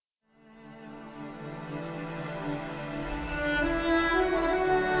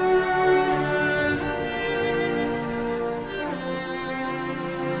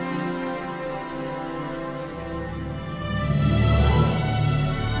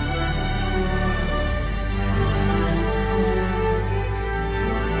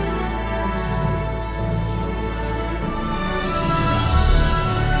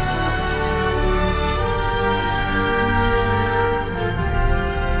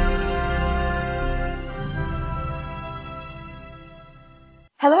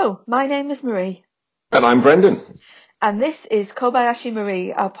Hello, my name is Marie, And I'm Brendan. and this is Kobayashi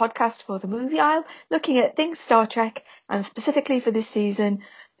Marie, our podcast for the movie aisle, looking at things Star Trek, and specifically for this season,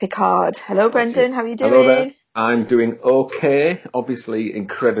 Picard. Hello, That's Brendan, it. how are you Hello there. doing? I'm doing okay. Obviously,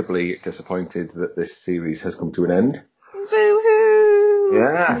 incredibly disappointed that this series has come to an end. Boo-hoo! I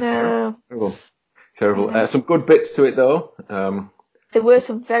Yeah, know. terrible. Terrible. Yeah. Some good bits to it, though. There were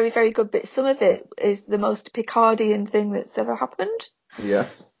some very, very good bits. Some of it is the most Picardian thing that's ever happened.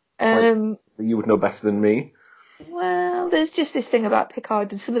 Yes, quite. Um, You would know better than me. well, there's just this thing about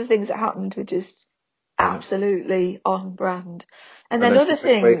Picard, and some of the things that happened were just Yeah. absolutely on brand. And And then then other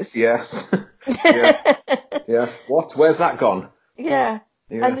things. yes. Yeah, yes. What? Where's that gone? Yeah,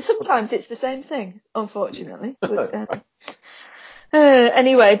 Yeah. and sometimes it's the same thing, unfortunately. But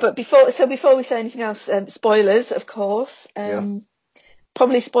anyway, but before we say anything else, spoilers, of course. Yes.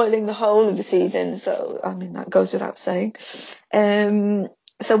 Probably spoiling the whole of the season, so I mean that goes without saying.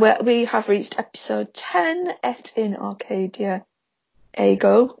 So we have reached episode 10, Et in Arcadia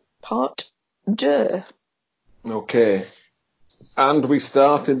Ego, part 2. Okay. And we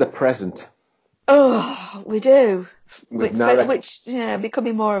start in the present Oh, we do. with Narek. Which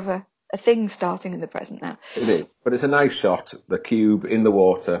becoming more of a thing starting in the present now. It is, but it's a nice shot. The cube in the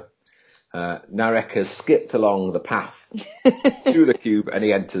water. Narek has skipped along the path to the cube and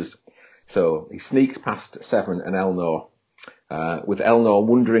he enters. So he sneaks past Seven and Elnor, with Elnor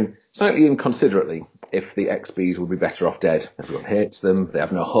wondering slightly inconsiderately if the XBs would be better off dead. Everyone hates them. They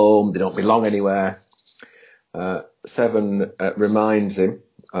have no home. They don't belong anywhere. Seven reminds him,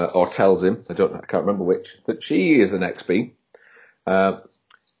 or tells him, I can't remember which, that she is an XB,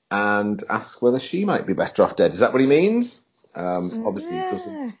 and asks whether she might be better off dead. Is that what he means? Obviously he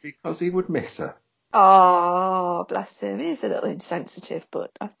doesn't, because he would miss her. Oh, bless him. He's a little insensitive,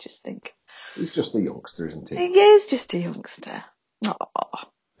 but I just think He's just a youngster, isn't he? he is just a youngster. Oh,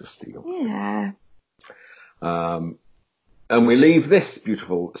 Just a youngster. yeah. And we leave this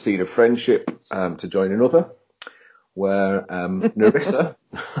beautiful scene of friendship to join another, where Narissa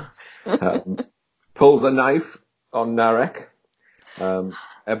pulls a knife on Narek,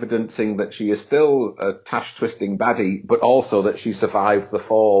 evidencing that she is still a tash-twisting baddie, but also that she survived the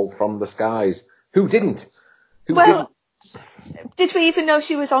fall from the skies. Who didn't? Well, did we even know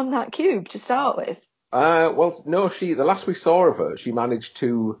she was on that cube to start with? Well, no, the last we saw of her, she managed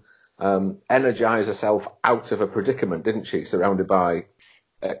to energize herself out of a predicament, didn't she? Surrounded by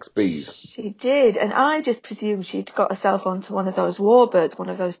XBs. She did, and I just presumed she'd got herself onto one of those warbirds, one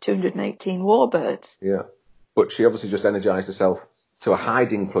of those 218 warbirds. Yeah. But she obviously just energized herself to a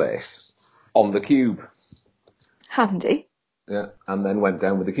hiding place on the cube. Handy. Yeah, and then went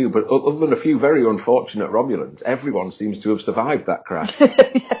down with the cube. But other than a few very unfortunate Romulans, everyone seems to have survived that crash. Well,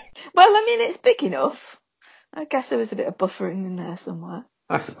 I mean, it's big enough. I guess there was a bit of buffering in there somewhere.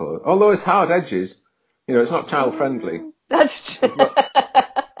 I suppose. Although it's hard edges. It's not child friendly. That's true.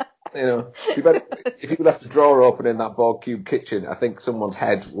 If you could have to drawer open in that Borg cube kitchen, I think someone's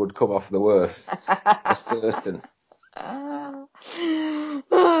head would come off the worst. For certain.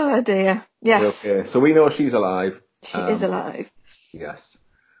 Oh dear. Yes. Okay, so we know she's alive. She is alive. Yes.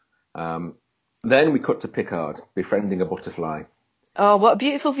 Then we cut to Picard, befriending a butterfly. Oh, what a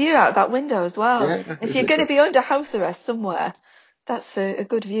beautiful view out that window as well. Yeah, if you're going to be under house arrest somewhere, that's a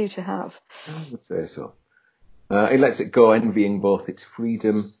good view to have. I would say so. He lets it go, envying both its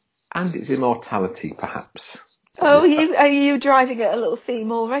freedom and its immortality, perhaps. Oh, are you driving at a little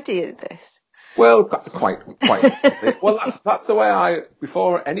theme already at this? Well, quite. Well, that's the way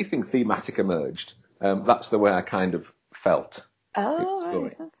before anything thematic emerged, that's the way I kind of felt. Oh,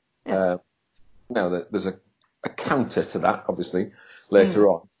 right. Yeah. Now, there's a counter to that, obviously, later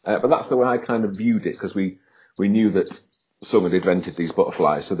on. But that's the way I kind of viewed it, because we knew that someone had invented these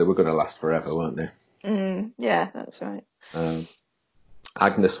butterflies, so they were going to last forever, weren't they? Yeah, that's right.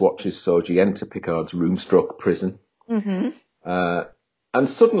 Agnes watches Soji enter Picard's room-struck prison. Mm-hmm. And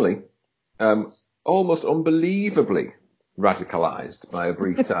suddenly, almost unbelievably radicalised by a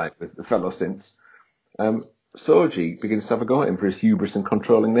brief time with the fellow synths, Soji begins to have a go at him for his hubris and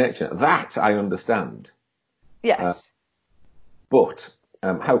controlling nature. That I understand. Yes. But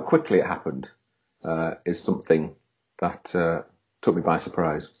how quickly it happened is something that took me by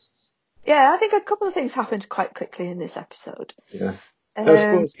surprise. Yeah, I think a couple of things happened quite quickly in this episode. Yeah. I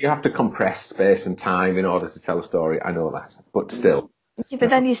suppose you have to compress space and time in order to tell a story. I know that, but still. Yeah, but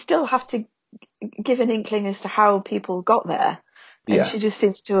then you still have to give an inkling as to how people got there. And she just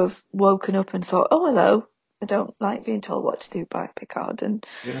seems to have woken up and thought, oh, hello, I don't like being told what to do by Picard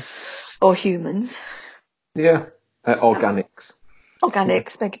or humans. Yeah, organics.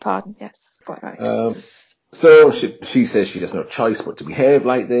 Organics, beg your pardon, yes, quite right. So she says she has no choice but to behave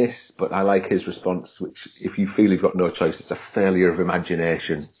like this, but I like his response, which, if you feel you've got no choice, it's a failure of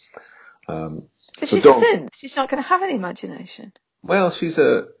imagination. But So she's don't. synth. She's not going to have any imagination. Well, she's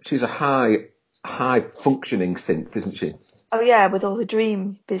a high functioning synth, isn't she? Oh yeah, with all the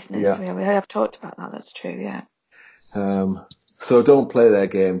dream business. Yeah. We have talked about that. That's true. Yeah. So don't play their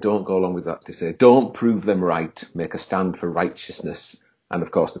game. Don't go along with that. They say, don't prove them right. Make a stand for righteousness, and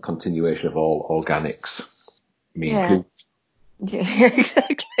of course the continuation of all organics. Me Yeah. included. Yeah,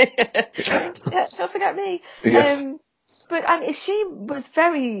 exactly. Yeah, don't forget me. Yes. But if she was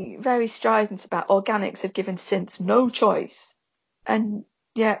very, very strident about organics have given synths no choice, and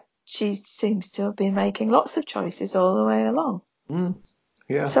yet she seems to have been making lots of choices all the way along.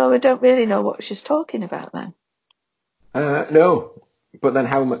 Yeah. So I don't really know what she's talking about then. No. But then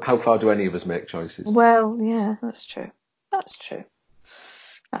how far do any of us make choices? Well, yeah, that's true. That's true.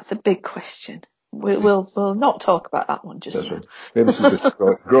 That's a big question. We'll not talk about that one just now. Right. Maybe she's just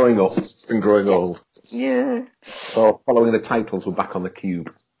growing up and growing old. Yeah. Or following the titles, we're back on the cube.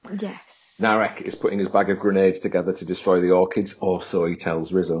 Yes. Narek is putting his bag of grenades together to destroy the orchids, or so he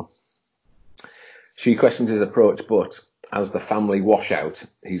tells Rizzo. She questions his approach, but as the family wash out,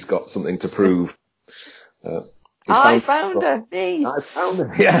 he's got something to prove. I found her. Me. I found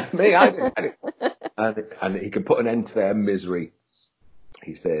her. Yeah, me. I did. And he can put an end to their misery,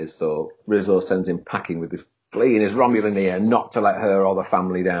 he says. So Rizzo sends him packing with this flea in his Romulan ear, not to let her or the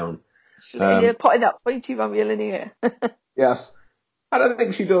family down. You're putting that pointy Romulan ear. Yes. And I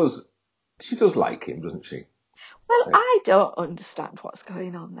think she does like him, doesn't she? Well, I don't understand what's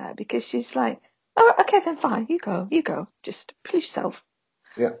going on there, because she's like, oh, okay, then fine, you go, just please yourself.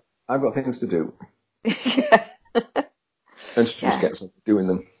 Yeah, I've got things to do. Yeah. And she just gets on doing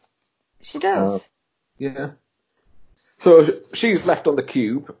them. She does. Yeah. So she's left on the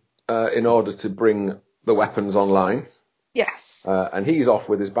cube in order to bring the weapons online. Yes. And he's off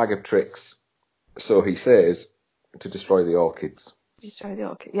with his bag of tricks, so he says, to destroy the orchids. Destroy the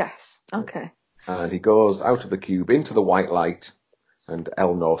orchid. Yes. Okay. And he goes out of the cube into the white light, and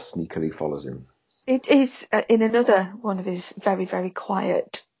Elnor sneakily follows him. It is in another one of his very, very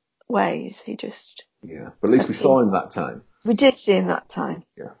quiet ways. He just... Yeah, but at least we saw him that time. We did see him that time.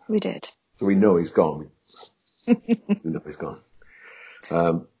 Yeah. We did. So we know he's gone. We know he's gone.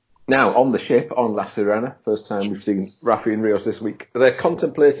 Now, on the ship, on La Sirena, first time we've seen Raffi and Rios this week, they're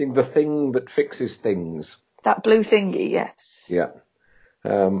contemplating the thing that fixes things. That blue thingy, yes. Yeah.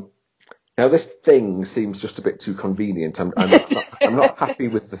 Now, this thing seems just a bit too convenient. I'm not happy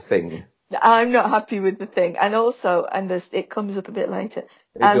with the thing. I'm not happy with the thing. And also, it comes up a bit later,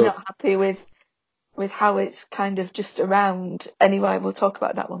 I'm not happy with how it's kind of just around. Anyway, we'll talk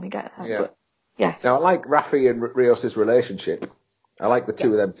about that when we get there. Yeah. But yes. Now, I like Raffi and Rios' relationship. I like the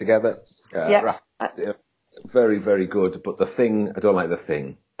two of them together. Raffi, very, very good. But the thing, I don't like the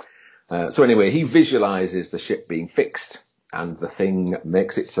thing. So anyway, he visualizes the ship being fixed, and the thing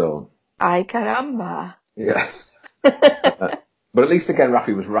makes its own. Ay caramba. Yeah. But at least again,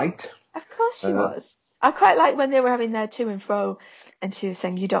 Raffi was right. Of course she was. I quite like when they were having their to and fro, and she was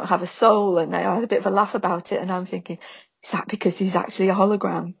saying, you don't have a soul, and they had a bit of a laugh about it, and I'm thinking, is that because he's actually a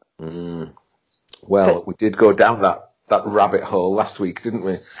hologram? Well, we did go down that rabbit hole last week, didn't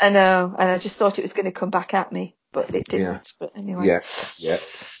we? I know, and I just thought it was going to come back at me, but it didn't. Yeah. But anyway. Yeah.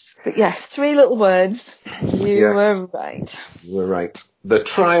 But yes, 3 little words. You were right. You were right. The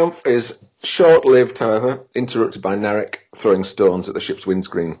triumph is short-lived, however, interrupted by Narek throwing stones at the ship's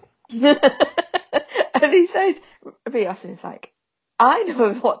windscreen. And he says, Rios is like, I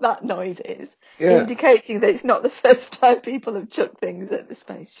know what that noise is, indicating that it's not the first time people have chucked things at the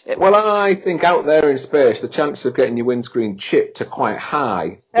spaceship. Well, I think out there in space, the chance of getting your windscreen chipped are quite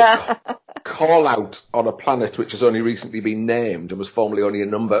high. Call out on a planet which has only recently been named and was formerly only a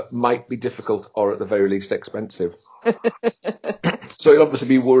number might be difficult, or at the very least expensive. So he'll obviously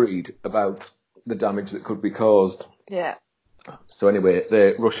be worried about the damage that could be caused. Yeah. So anyway,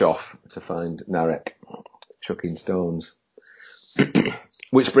 they rush off to find Narek chucking stones.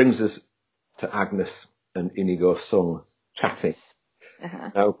 Which brings us to Agnes and Inigo Sung chatting.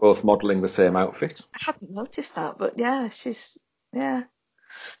 Now both modelling the same outfit. I hadn't noticed that, but yeah,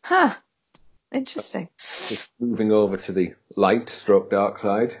 Huh. Interesting. Just moving over to the light stroke dark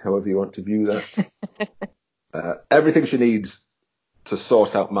side, however you want to view that. Everything she needs to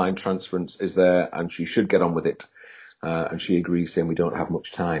sort out mind transference is there, and she should get on with it. And she agrees, saying we don't have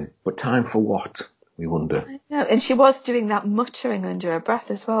much time. But time for what? We wonder. I know. And she was doing that muttering under her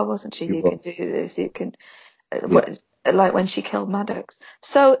breath as well, wasn't she? You can do this, you can... like when she killed Maddox.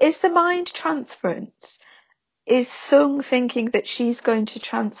 So is the mind transference... Is Sung thinking that she's going to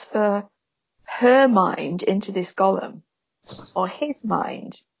transfer her mind into this golem or his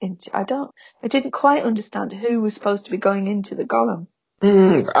mind into, I didn't quite understand who was supposed to be going into the golem.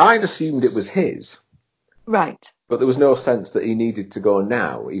 I'd assumed it was his. Right. But there was no sense that he needed to go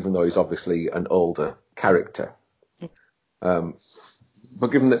now, even though he's obviously an older character.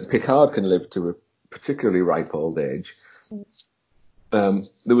 But given that Picard can live to a particularly ripe old age, there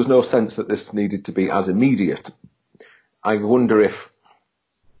was no sense that this needed to be as immediate. I wonder if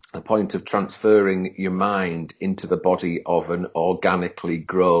the point of transferring your mind into the body of an organically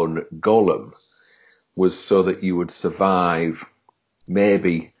grown golem was so that you would survive,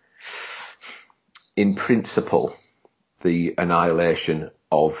 maybe, in principle, the annihilation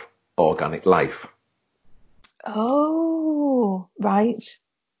of organic life. Oh, right.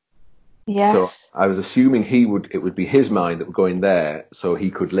 Yes. So I was assuming it would be his mind that would go in there so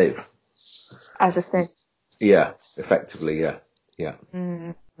he could live. As a thing. Yeah, effectively, yeah.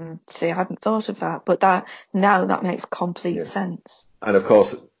 Mm-hmm. See, I hadn't thought of that, but that makes complete sense. And of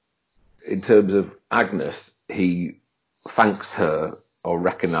course, in terms of Agnes, he thanks her or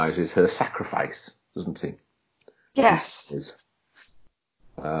recognises her sacrifice, doesn't he? Yes.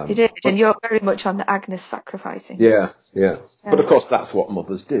 He did, and you're very much on the Agnes sacrificing. Yeah. But of course, that's what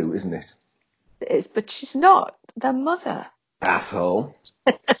mothers do, isn't it? It is, but she's not their mother. Asshole.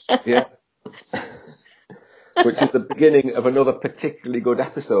 Yeah. Which is the beginning of another particularly good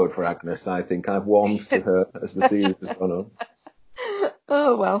episode for Agnes, I think. I've warmed to her as the series has gone on.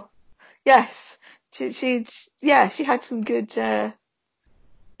 Oh, well. Yes. She had some good, good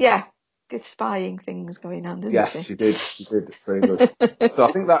spying things going on, didn't she? Yes, she did. She did. Very good. So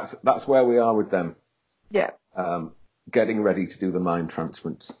I think that's where we are with them. Yeah. Getting ready to do the mind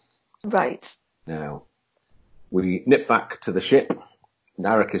transference. Right. Now, we nip back to the ship.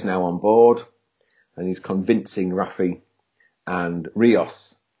 Narek is now on board, and he's convincing Raffi and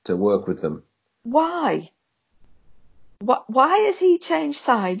Rios to work with them. Why? Why has he changed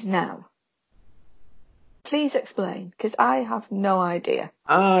sides now? Please explain, because I have no idea.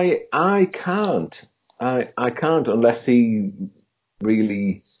 I can't. I can't unless he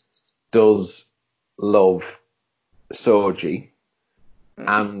really does love Soji,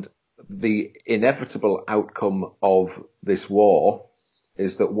 and the inevitable outcome of this war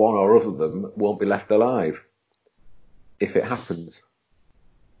is that one or other of them won't be left alive if it happens.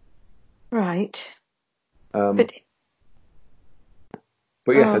 Right. But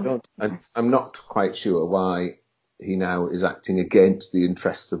yes, I'm not quite sure why he now is acting against the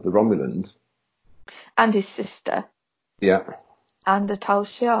interests of the Romulans. And his sister. Yeah. And the Tal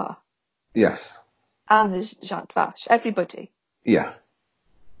Shiar. Yes. And the Zhat Vash. Everybody. Yeah.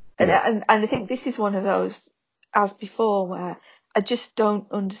 And I think this is one of those, as before, where I just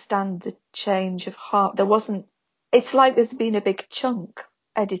don't understand the change of heart. It's like there's been a big chunk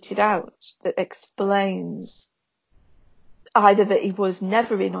edited out that explains either that he was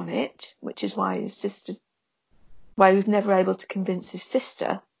never in on it, which is why he was never able to convince his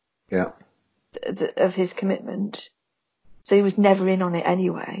sister of his commitment. So he was never in on it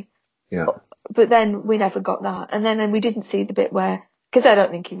anyway. Yeah. But then we never got that. And then we didn't see the bit where, because I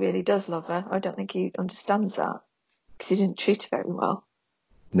don't think he really does love her. I don't think he understands that, because he didn't treat her very well.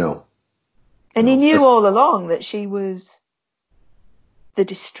 No. And he knew all along that she was the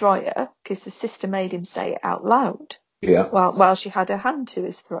destroyer, because the sister made him say it out loud. Yeah. While she had her hand to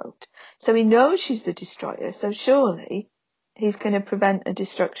his throat. So he knows she's the destroyer. So surely he's going to prevent a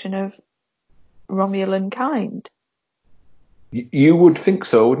destruction of Romulan kind. You would think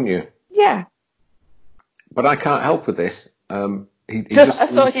so, wouldn't you? Yeah. But I can't help with this. He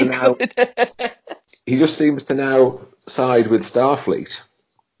just seems to now side with Starfleet.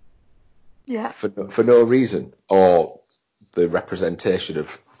 Yeah. For no reason, or the representation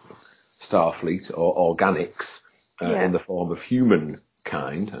of Starfleet or organics in the form of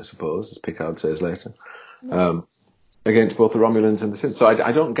humankind, I suppose, as Picard says later, against both the Romulans and the Synths. So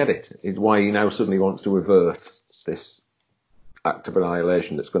I don't get it. It's why he now suddenly wants to revert this act of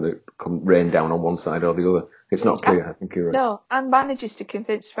annihilation that's going to come rain down on one side or the other. It's not clear. I think you're right. No, and manages to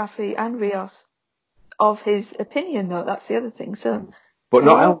convince Raffi and Rios of his opinion, though. That's the other thing. So, but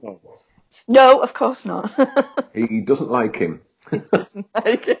not Elnor. No, of course not. He doesn't like him. He doesn't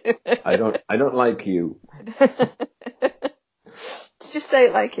like him. I don't like you. Let's just say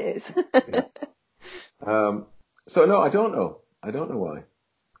it like it is. So no, I don't know. I don't know why.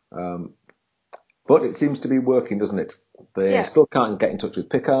 But it seems to be working, doesn't it? They still can't get in touch with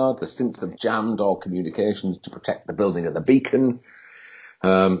Picard. The Synths have jammed all communications to protect the building of the beacon.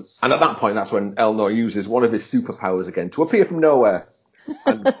 And at that point, that's when Elnor uses one of his superpowers again to appear from nowhere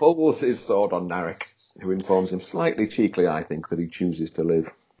and pulls his sword on Narek, who informs him slightly cheekily, I think, that he chooses to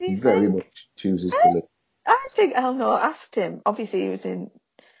live. you very think? much chooses to live. I think Elnor asked him. Obviously, he was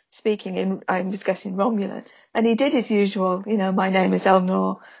speaking in, I was guessing Romulan, and he did his usual, my name is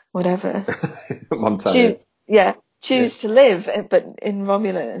Elnor, whatever. Montagne. Choose to live, but in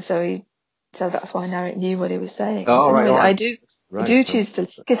Romulan, and so that's why Narek knew what he was saying. Oh, So, right, no, right. I do choose to,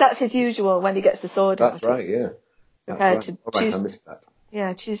 because that's his usual when he gets the sword out. That's right, yeah. Prepared That's right. to choose. I missed that.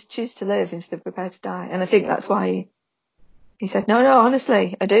 Yeah, choose to live instead of prepare to die. And I think that's why he said, no,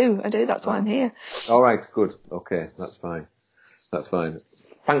 honestly, I do. That's why I'm here. All right, good. Okay, that's fine.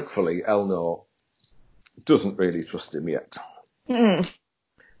 Thankfully, Elnor doesn't really trust him yet.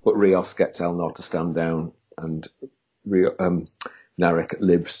 But Rios gets Elnor to stand down, and Narek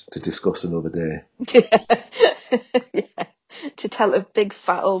lives to discuss another day. Yeah, to tell a big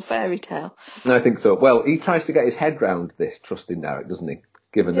fat old fairy tale. I think so. Well, he tries to get his head round this, trusting Narek, doesn't he?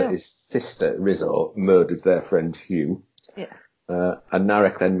 Given that his sister, Rizzo, murdered their friend Hugh. Yeah. And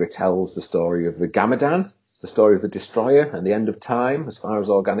Narek then retells the story of the Gamadan, the story of the Destroyer and the end of time, as far as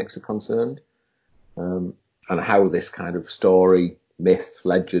organics are concerned. And how this kind of story, myth,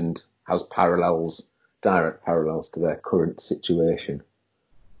 legend has direct parallels to their current situation.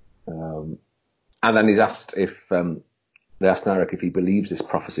 And then he's asked they asked Narek if he believes this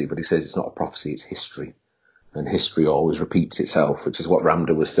prophecy, but he says it's not a prophecy, it's history. And history always repeats itself, which is what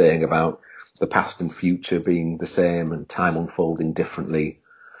Ramda was saying about the past and future being the same and time unfolding differently.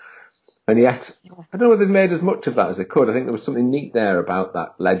 And yet, I don't know whether they've made as much of that as they could. I think there was something neat there about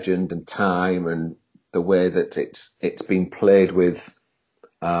that legend and time and the way that it's been played with,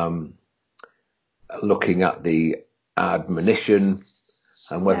 looking at the admonition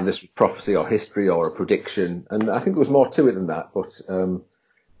and whether this was prophecy or history or a prediction. And I think there was more to it than that, but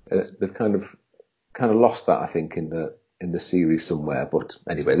they've kind of lost that, I think, in the series somewhere. But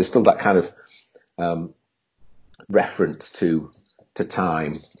anyway, there's still that kind of reference to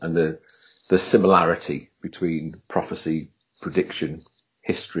time and the similarity between prophecy, prediction,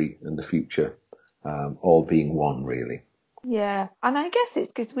 history, and the future, all being one, really. Yeah, and I guess it's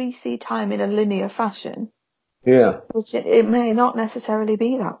because we see time in a linear fashion. Yeah. Which it may not necessarily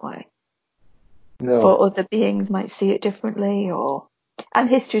be that way. No. For other beings might see it differently, and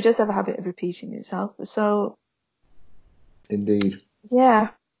history does have a habit of repeating itself. So. Indeed. Yeah.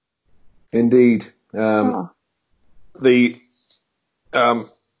 Indeed. The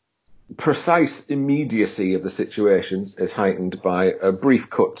precise immediacy of the situation is heightened by a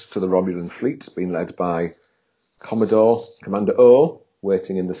brief cut to the Romulan fleet being led by Commander O,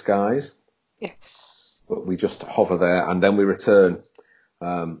 waiting in the skies. Yes. But we just hover there, and then we return,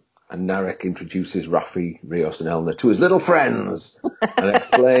 and Narek introduces Raffi, Rios, and Elnor to his little friends, and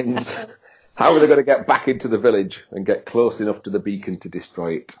explains how they're going to get back into the village and get close enough to the beacon to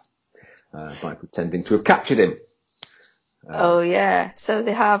destroy it, by pretending to have captured him. So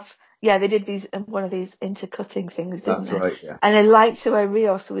they did one of these intercutting things, didn't they? That's right, yeah. And I liked the way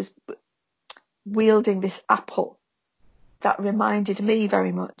Rios was wielding this apple. That reminded me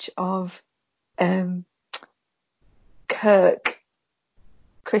very much of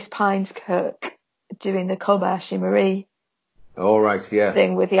Chris Pine's Kirk doing the Kobayashi Marie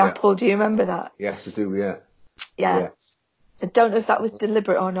thing with the apple. Do you remember that? Yes, I do, yeah. Yeah. Yes. I don't know if that was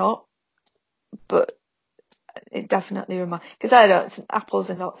deliberate or not, but it definitely reminds, because apples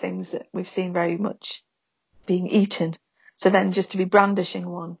are not things that we've seen very much being eaten. So then just to be brandishing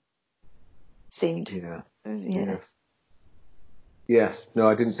one seemed. Yeah. Yeah. Yes. No,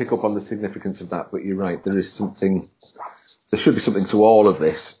 I didn't pick up on the significance of that, but you're right. There should be something to all of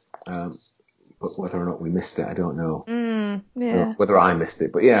this. But whether or not we missed it, I don't know. Yeah. Whether I missed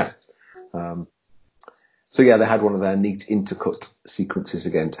it, but yeah. So yeah, they had one of their neat intercut sequences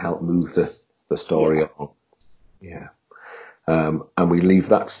again to help move the story on. Yeah. And we leave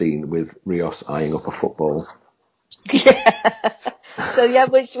that scene with Rios eyeing up a football. Yeah. So yeah,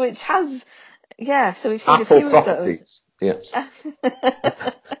 which has, so we've seen Apple a few properties. of those. Yeah.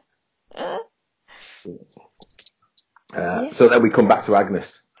 So then we come back to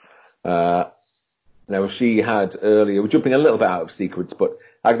Agnes. Now she had earlier, we're jumping a little bit out of sequence, but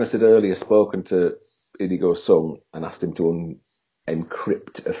Agnes had earlier spoken to Inigo Sung and asked him to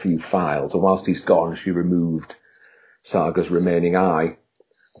encrypt a few files. And whilst he's gone, she removed Saga's remaining eye,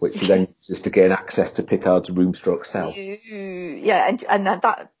 which she then uses to gain access to Picard's room-stroke cell. Yeah, and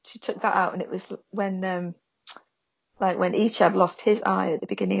that she took that out, and it was when Ichab lost his eye at the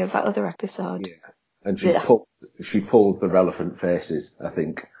beginning of that other episode. Yeah, and she pulled the relevant faces, I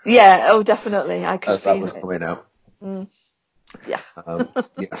think. Yeah, oh, definitely. I could feel that was coming out. Yeah.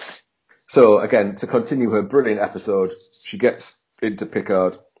 Yes. So again, to continue her brilliant episode, she gets into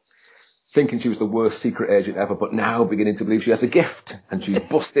Picard, thinking she was the worst secret agent ever, but now beginning to believe she has a gift, and she's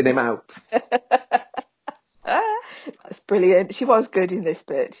busting him out. That's brilliant. She was good in this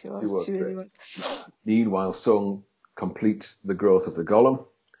bit. She really great. was. Meanwhile, Sung completes the growth of the golem,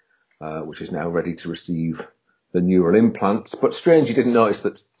 which is now ready to receive the neural implants. But strange, he didn't notice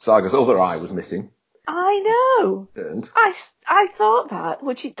that Saga's other eye was missing. I know. I thought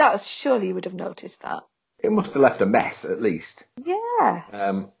that. Surely you would have noticed that. It must have left a mess, at least.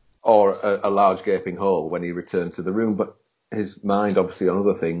 Yeah. Or a large gaping hole when he returned to the room, but his mind obviously on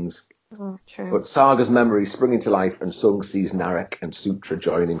other things. True. But Saga's memory sprung into life, and Sung sees Narek and Sutra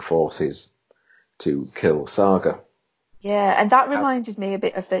joining forces to kill Saga. Yeah, and that reminded me a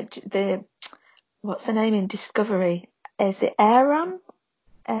bit of the what's the name in Discovery? Is it Aram?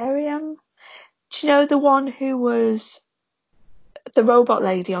 Ariam? Do you know the one who was the robot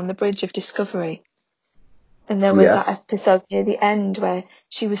lady on the bridge of Discovery? And there was that episode near the end where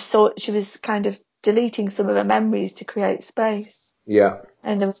she was kind of deleting some of her memories to create space. Yeah.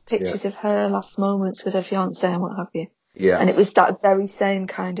 And there was pictures of her last moments with her fiance and what have you. Yeah. And it was that very same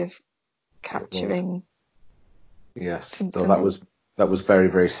kind of capturing. Yes. Though that was very,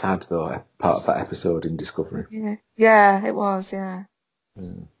 very sad though, part of that episode in Discovery. Yeah. Yeah, it was, yeah.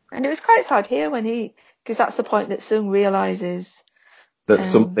 And it was quite sad here because that's the point that Sung realises that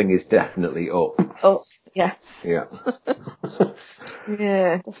something is definitely up. Oh, yes. Yeah.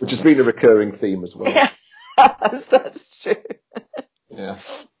 Yeah. Definitely. Which has been a recurring theme as well. Yeah, that's true. Yeah.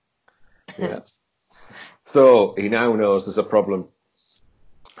 Yes. So he now knows there's a problem.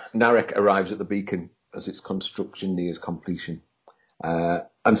 Narek arrives at the beacon as its construction nears completion.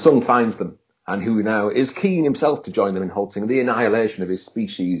 And Sung finds them, and who now is keen himself to join them in halting the annihilation of his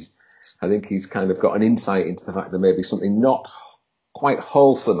species. I think he's kind of got an insight into the fact there may be something not quite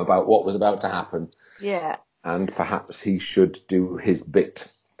wholesome about what was about to happen. Yeah. And perhaps he should do his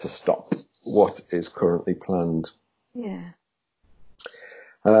bit to stop what is currently planned. Yeah.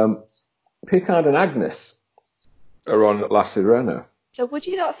 Picard and Agnes are on La Sirena. So would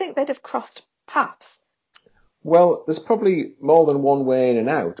you not think they'd have crossed paths? Well, there's probably more than one way in and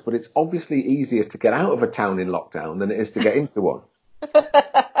out, but it's obviously easier to get out of a town in lockdown than it is to get into one.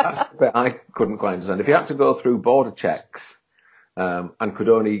 That's the bit I couldn't quite understand. If you had to go through border checks and could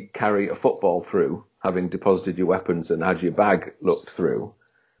only carry a football through, having deposited your weapons and had your bag looked through,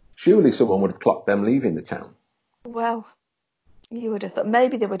 surely someone would have clocked them leaving the town. Well, you would have thought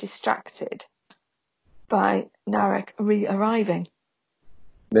maybe they were distracted by Narek arriving.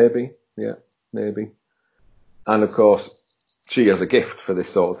 Maybe, yeah, maybe. And of course, she has a gift for this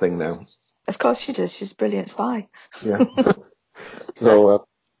sort of thing now. Of course she does. She's a brilliant spy. Yeah. So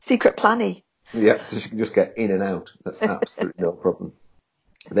secret planny. Yeah, so she can just get in and out. That's absolutely no problem.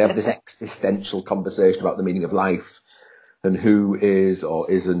 They have this existential conversation about the meaning of life and who is or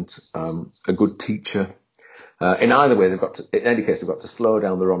isn't a good teacher. In either way, in any case, they've got to slow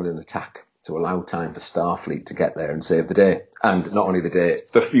down the Romulan attack to allow time for Starfleet to get there and save the day. And not only the day,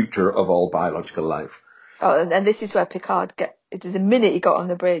 the future of all biological life. Oh, and this is where Picard the minute he got on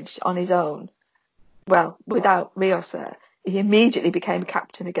the bridge on his own, well, without Rios there, he immediately became a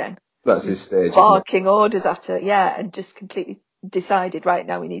captain again. That's his stage, barking orders at her, yeah, and just completely decided, right,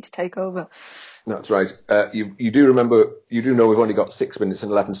 now we need to take over. That's right. You do know we've only got 6 minutes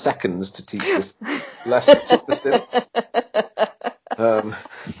and 11 seconds to teach this lesson of the stilts.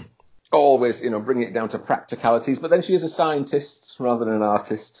 Always, bringing it down to practicalities, but then she is a scientist rather than an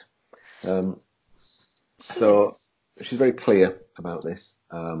artist. So she's very clear about this.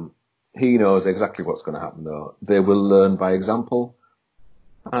 He knows exactly what's going to happen, though. They will learn by example,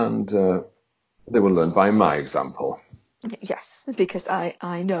 and they will learn by my example. Yes, because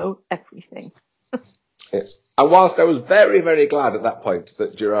I know everything. Yes. And whilst I was very, very glad at that point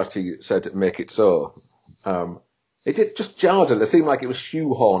that Jurati said make it so, it just jarred a little. It seemed like it was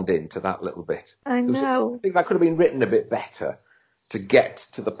shoehorned into that little bit. I know. I think that could have been written a bit better to get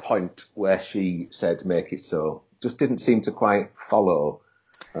to the point where she said make it so. Just didn't seem to quite follow.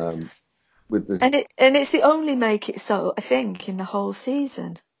 With the... And it's the only make it so, I think, in the whole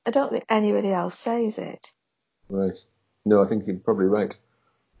season. I don't think anybody else says it. Right. No, I think you're probably right.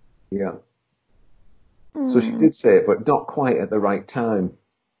 Yeah. So she did say it, but not quite at the right time.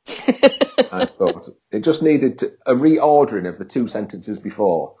 I thought it just needed a reordering of the 2 sentences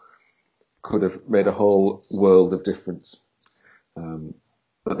before could have made a whole world of difference.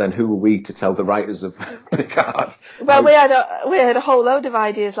 But then who were we to tell the writers of Picard? Well, we had a whole load of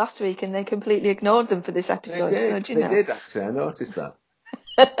ideas last week, and they completely ignored them for this episode. They did actually. I noticed that.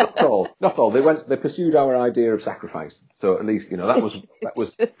 Not all. They pursued our idea of sacrifice. So at least that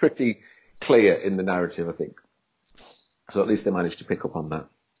was pretty clear in the narrative, I think. So at least they managed to pick up on that.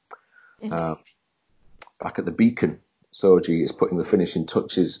 Back at the Beacon, Soji is putting the finishing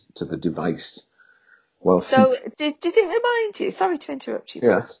touches to the device. Well, so did it remind you? Sorry to interrupt you.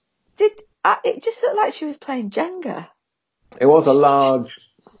 Yeah. It just looked like she was playing Jenga? It was a large,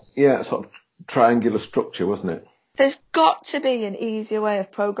 sort of triangular structure, wasn't it? There's got to be an easier way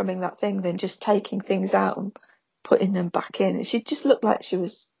of programming that thing than just taking things out and putting them back in. She just looked like she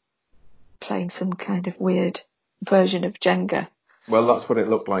was playing some kind of weird version of Jenga. Well, that's what it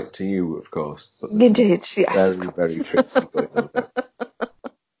looked like to you, of course. You did, yes. Very, very tricky going on there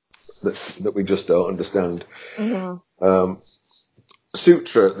that we just don't understand. Mm-hmm.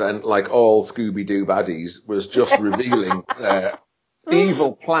 Sutra, then, like all Scooby-Doo baddies, was just revealing their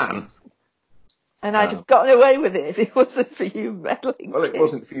evil plan. And I'd have gotten away with it if it wasn't for you meddling. Well, it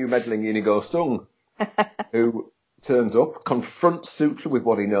wasn't for you meddling Inigo Sung, who turns up, confronts Sutra with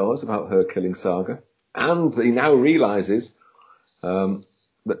what he knows about her killing Saga, and he now realises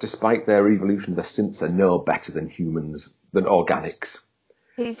that despite their evolution, the synths are no better than humans, than organics.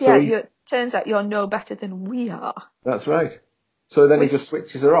 Turns out you're no better than we are. That's right. So then he just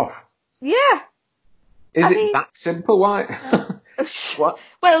switches her off. Yeah. Is it that simple? Why? What?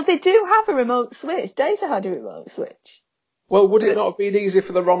 Well, they do have a remote switch. Data had a remote switch. Well, would it not have been easy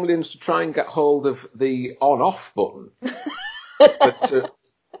for the Romulans to try and get hold of the on-off button to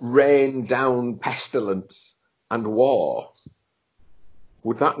rain down pestilence and war?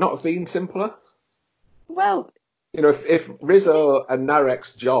 Would that not have been simpler? Well, if Rizzo and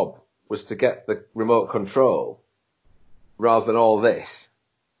Narek's job was to get the remote control rather than all this,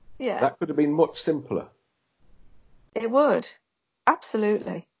 that could have been much simpler. It would.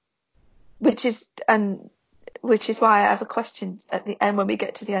 Absolutely. Which is why I have a question at the end when we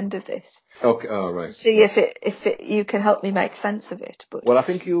get to the end of this. Okay, right. See if you can help me make sense of it. But well, I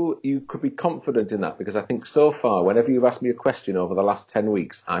think you could be confident in that, because I think so far, whenever you've asked me a question over the last 10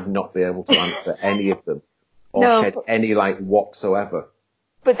 weeks, I've not been able to answer any of them or shed any light whatsoever.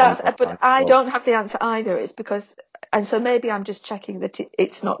 But I don't have the answer either. It's because, and so maybe I'm just checking that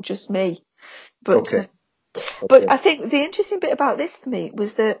it's not just me. But but I think the interesting bit about this for me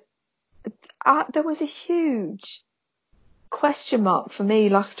was that there was a huge question mark for me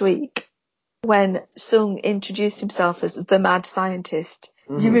last week when Sung introduced himself as the mad scientist.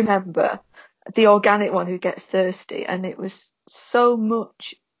 Mm-hmm. You remember, the organic one who gets thirsty, and it was so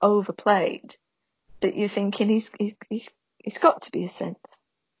much overplayed that you're thinking he's got to be a synth.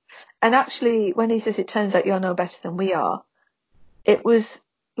 And actually, when he says it turns out you're no better than we are, it was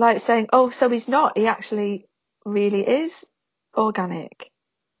like saying, oh, so he's not. He actually really is organic.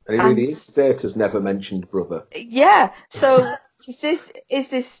 And he really is. Data's never mentioned brother. Yeah. So is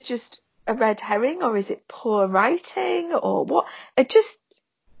this just a red herring, or is it poor writing, or what? It just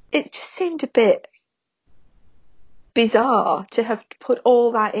seemed a bit bizarre to have put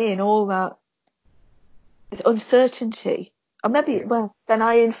all that in, all that uncertainty. Or maybe, then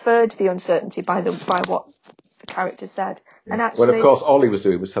I inferred the uncertainty by what the character said. Yeah. And actually, well, of course, all he was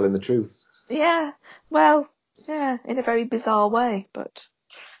doing was telling the truth. Yeah. Well, yeah, in a very bizarre way, but,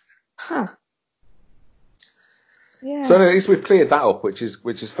 yeah. So at least we've cleared that up, which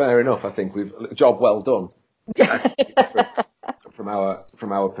is fair enough. I think job well done.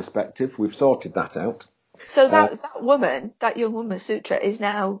 from our perspective, we've sorted that out. So that young woman, Sutra, is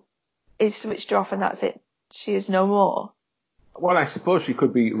switched off, and that's it. She is no more. Well, I suppose she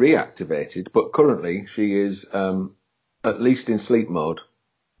could be reactivated, but currently she is at least in sleep mode.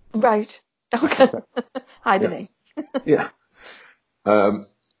 Right. Okay. Hibernate. Yeah.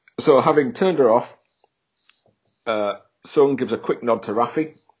 So having turned her off, Sung gives a quick nod to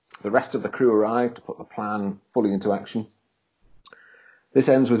Raffi. The rest of the crew arrive to put the plan fully into action. This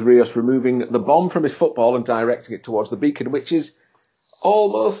ends with Rios removing the bomb from his football and directing it towards the beacon, which is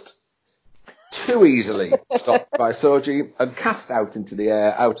almost too easily stopped by Soji and cast out into the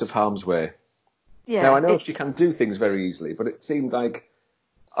air, out of harm's way. Yeah, now, I know she can do things very easily, but it seemed like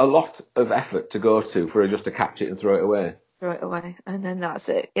a lot of effort to go to for her just to catch it and throw it away. Throw it away, and then that's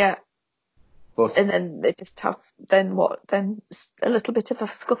it, yeah. And then they just have, then what? Then a little bit of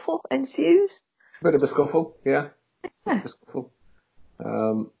a scuffle ensues? A bit of a scuffle, yeah. A scuffle.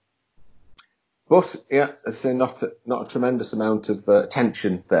 But, yeah, as I say, not a tremendous amount of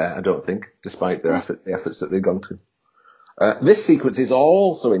tension there, I don't think, despite the efforts that they've gone to. This sequence is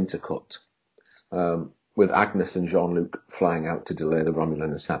also intercut, with Agnes and Jean-Luc flying out to delay the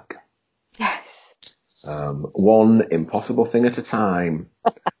Romulan attack. Yes. One impossible thing at a time.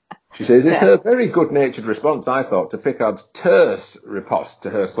 She says it's her very good-natured response, I thought, to Picard's terse riposte to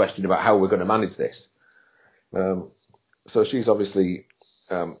her question about how we're going to manage this. So she's obviously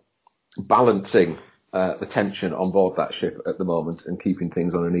balancing the tension on board that ship at the moment and keeping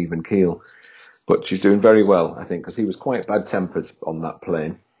things on an even keel. But she's doing very well, I think, because he was quite bad-tempered on that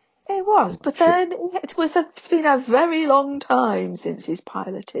plane. It was, but then it's been a very long time since he's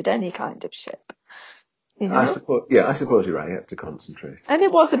piloted any kind of ship. You know? I suppose you're right. You have to concentrate. And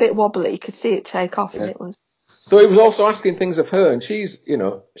it was a bit wobbly. You could see it take off, and it was. So he was also asking things of her, and she's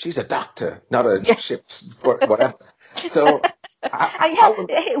a doctor, not a ship's whatever. So, where are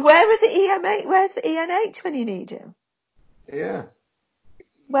the EMH? Where's the ENH when you need him? Yeah.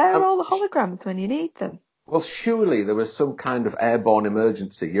 Where are all the holograms when you need them? Well, surely there was some kind of airborne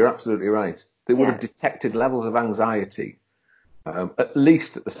emergency. You're absolutely right. They would have detected levels of anxiety, at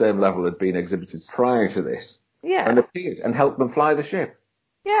least at the same level had been exhibited prior to this, and appeared and helped them fly the ship.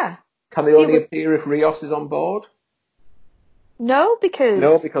 Yeah. Can they only appear if Rios is on board? No,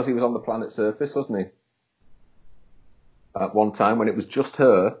 because he was on the planet's surface, wasn't he? At one time when it was just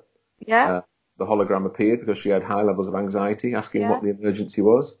her, the hologram appeared because she had high levels of anxiety, asking what the emergency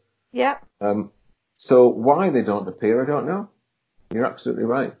was. Yeah. So why they don't appear, I don't know. You're absolutely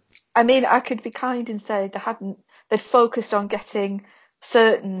right. I mean, I could be kind and say they'd focused on getting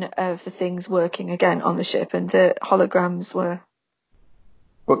certain of the things working again on the ship, and the holograms were.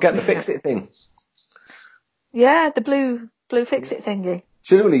 But get the fix-it thing. Yeah, the blue fix-it thingy.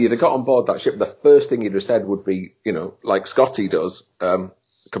 Surely you'd have got on board that ship, the first thing you'd have said would be, like Scotty does,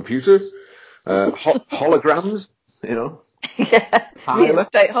 computers, holograms, Yeah,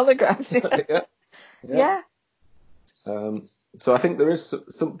 reinstate holograms. Yeah. So I think there is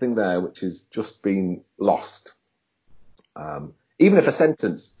something there which has just been lost. Even if a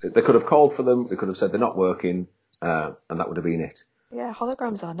sentence, they could have called for them, they could have said they're not working, and that would have been it. Yeah,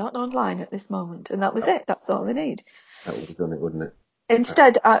 holograms are not online at this moment, and that was it. That's all they need. That would have done it, wouldn't it?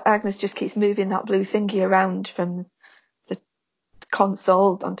 Instead, Agnes just keeps moving that blue thingy around from the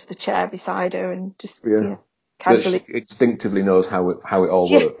console onto the chair beside her, and just casually. She instinctively knows how it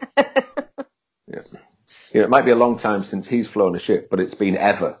all works. Yeah. It might be a long time since he's flown a ship, but it's been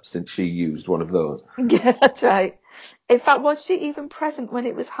ever since she used one of those. Yeah, that's right. In fact, was she even present when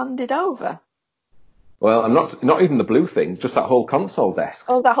it was handed over? Well, I'm not even the blue thing, just that whole console desk.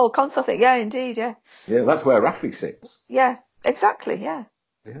 Oh, that whole console thing. Yeah, indeed, yeah. Yeah, that's where Raffi sits. Yeah, exactly, yeah.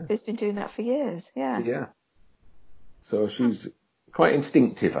 He's been doing that for years, yeah. Yeah. So she's quite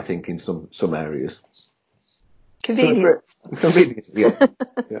instinctive, I think, in some areas. Convenient. Convenient, yeah.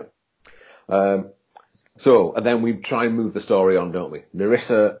 And then we try and move the story on, don't we?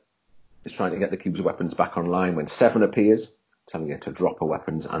 Nerissa is trying to get the cube's weapons back online when Seven appears, telling her to drop her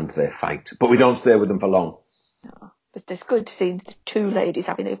weapons and they fight. But we don't stay with them for long. No, but it's good to see the two ladies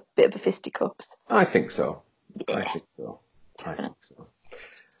having a bit of a fisticuffs. I think so. Yeah. I think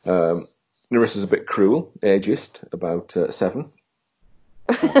so. Nerissa's a bit cruel, ageist, about 7.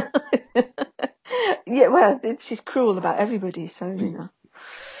 Yeah, well, she's cruel about everybody, so, and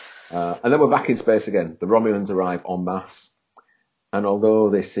then we're back in space again. The Romulans arrive en masse. And although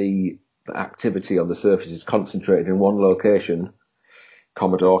they see the activity on the surface is concentrated in one location,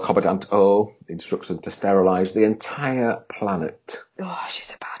 Commandant O instructs them to sterilise the entire planet. Oh,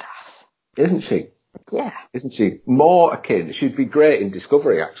 she's a badass. Isn't she? Yeah. Isn't she? More akin. She'd be great in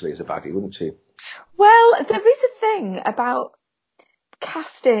Discovery, actually, as a baddie, wouldn't she? Well, there is a thing about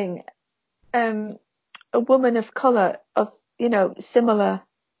casting a woman of colour of, similar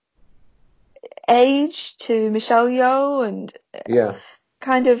age to Michelle Yeoh and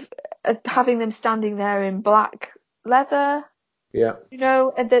kind of having them standing there in black leather. Yeah.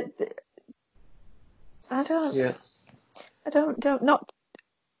 And that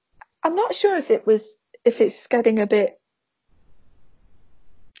I'm not sure if it's getting a bit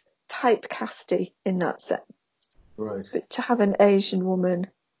typecasty in that sense. Right. But to have an Asian woman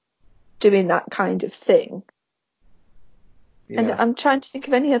doing that kind of thing. Yeah. And I'm trying to think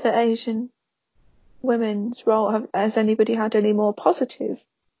of any other Asian women's role. Has anybody had any more positive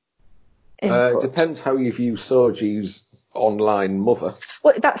input? Depends how you view Soji's online mother.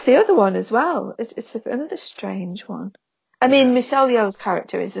 Well, that's the other one as well. It's another strange one. I mean, Michelle Yeoh's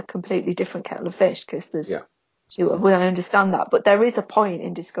character is a completely different kettle of fish because I understand that, but there is a point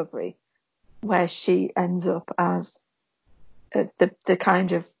in Discovery where she ends up as the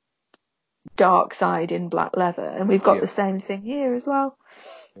kind of dark side in black leather, and we've got the same thing here as well.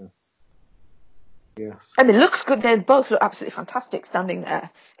 Yes. I mean, it looks good. They both look absolutely fantastic standing there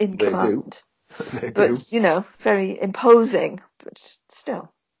in command. They do. But, very imposing, but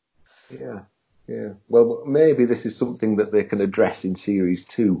still. Yeah. Yeah. Well, maybe this is something that they can address in Series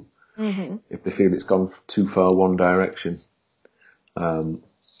 2 if they feel it's gone too far one direction. So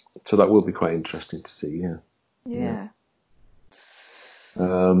that will be quite interesting to see, Yeah.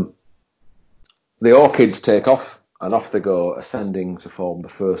 the Orchids take off, and off they go, ascending to form the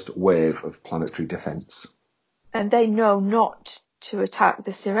first wave of planetary defence. And they know not to attack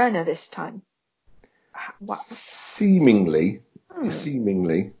the Sirena this time. Wow. Seemingly,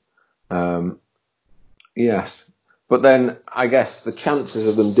 yes. But then I guess the chances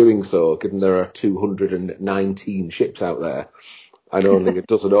of them doing so, given there are 219 ships out there and only a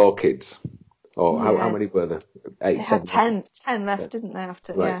dozen Orchids, or how many were there? 8, they 7, had 10 left, didn't they?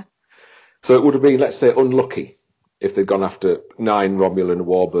 After, right. Yeah. So it would have been, let's say, unlucky if they'd gone after 9 Romulan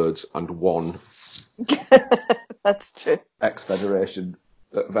warbirds and 1 That's true. ex-Federation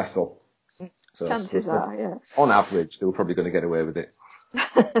vessel. So Chances are, yeah. On average, they were probably going to get away with it.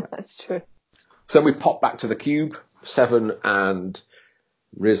 That's true. So we pop back to the cube, Seven and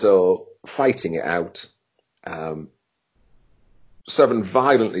Rizzo fighting it out. Seven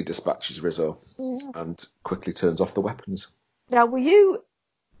violently dispatches Rizzo and quickly turns off the weapons. Now, were you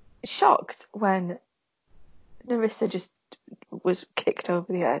shocked when Narissa just was kicked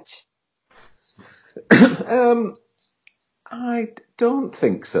over the edge? I don't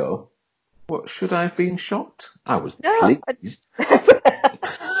think so. What, should I have been shocked? I was pleased.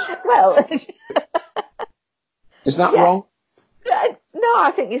 Well, is that wrong? No,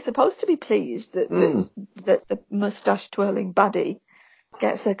 I think you're supposed to be pleased that the moustache twirling baddie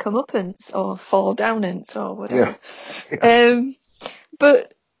gets her comeuppance or fall downance or whatever. Yeah.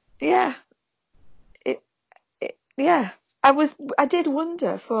 But yeah, I did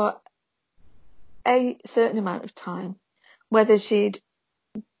wonder for a certain amount of time whether she'd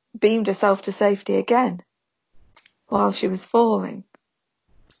beamed herself to safety again while she was falling.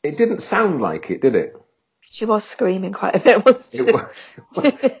 It didn't sound like it, did it? She was screaming quite a bit, wasn't she?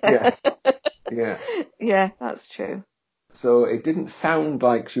 Yes. Yeah. Yeah, that's true. So it didn't sound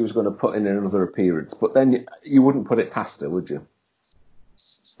like she was going to put in another appearance, but then you wouldn't put it past her, would you?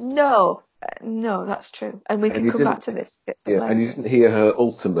 No, that's true. And we can come back to this a bit later. And you didn't hear her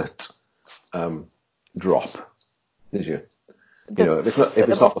ultimate drop, did you? If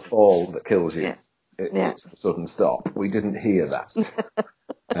it's not the fall that kills you, it's the sudden stop. We didn't hear that.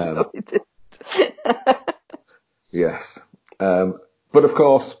 No, we didn't. Yes. But of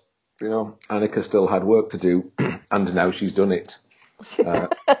course, Annika still had work to do, and now she's done it.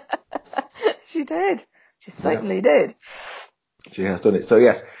 She did. She certainly did. She has done it. So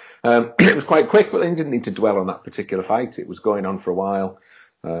yes, it was quite quick, but then you didn't need to dwell on that particular fight. It was going on for a while,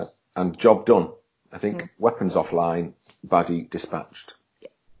 and job done. I think weapons offline, baddie dispatched. Yeah.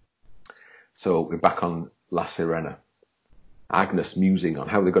 So we're back on La Sirena. Agnes musing on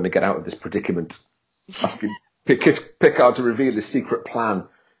how they're going to get out of this predicament, asking Picard to reveal his secret plan.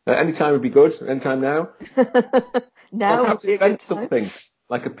 Any time would be good. Any time now. Now would be a good time. Something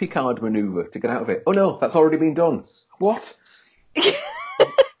like a Picard maneuver to get out of it. Oh no, that's already been done. What? It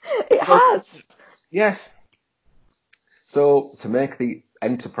has. Yes. So to make the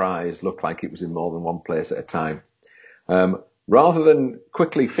Enterprise look like it was in more than one place at a time, rather than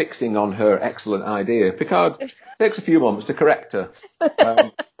quickly fixing on her excellent idea, Picard takes a few moments to correct her.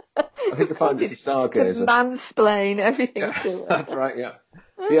 I think they find it's the Stargazer. To mansplain everything to her. That's right, yeah.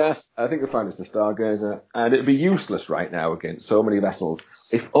 Yes, I think they find it's the Stargazer. And it'd be useless right now against so many vessels.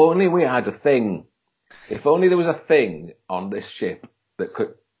 If only we had a thing. If only there was a thing on this ship that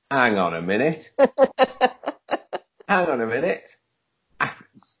could... Hang on a minute. Hang on a minute.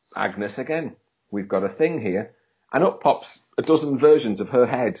 Agnes again. We've got a thing here. And up pops a dozen versions of her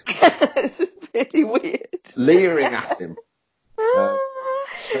head. It's really weird. Leering at him.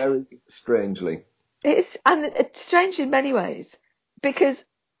 Very strangely. It's strange in many ways, because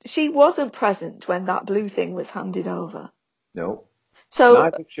she wasn't present when that blue thing was handed over. No. So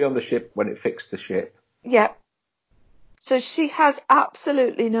neither was she on the ship when it fixed the ship. Yeah. So she has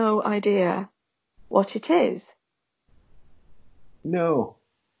absolutely no idea what it is. No.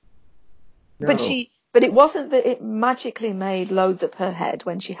 But it wasn't that it magically made loads of her head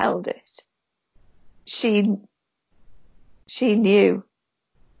when she held it. She knew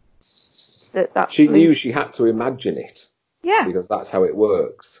that. She knew she had to imagine it. Yeah. Because that's how it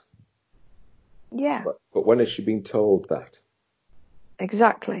works. Yeah. But when has she been told that?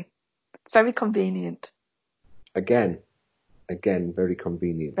 Exactly. It's very convenient. Again, very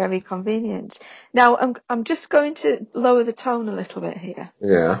convenient. Very convenient. Now, I'm just going to lower the tone a little bit here.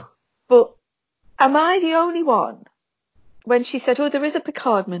 Yeah. But am I the only one, when she said, there is a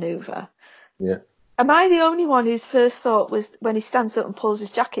Picard manoeuvre? Yeah. Am I the only one whose first thought was when he stands up and pulls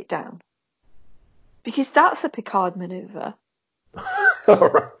his jacket down? Because that's a Picard manoeuvre. All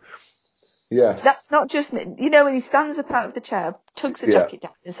right. Yes. That's not just, when he stands up out of the chair, tugs the jacket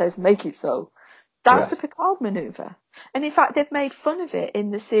down and says, make it so. That's the Picard manoeuvre. And in fact, they've made fun of it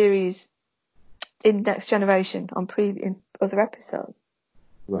in the series in Next Generation in other episodes.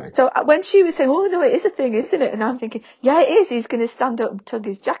 Right. So when she was saying, "Oh no, it is a thing, isn't it?" and I'm thinking, "Yeah, it is. He's going to stand up and tug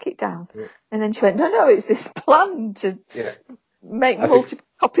his jacket down." Yeah. And then she went, "No, it's this plan to Yeah. make multiple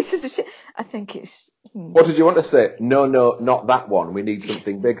copies of the shit." I think it's. What did you want to say? No, not that one. We need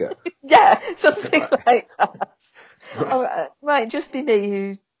something bigger. Yeah, something Right. like that. Right. Or, it might just be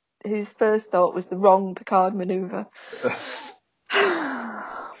me whose first thought was the wrong Picard manoeuvre.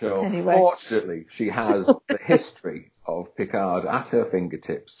 So, Anyway. fortunately, she has the history of Picard at her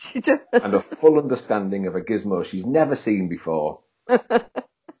fingertips She does. and a full understanding of a gizmo she's never seen before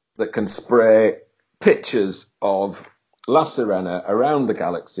that can spray pictures of La Sirena around the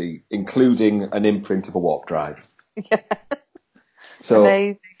galaxy, including an imprint of a warp drive. Yeah. So,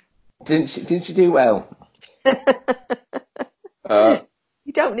 Amazing. didn't she do well?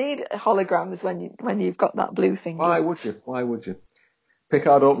 You don't need holograms when you've got that blue thing. Why would you?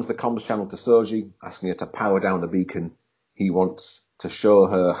 Picard opens the comms channel to Soji, asking her to power down the beacon. He wants to show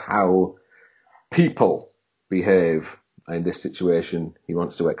her how people behave in this situation. He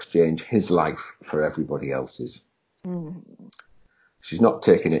wants to exchange his life for everybody else's. She's not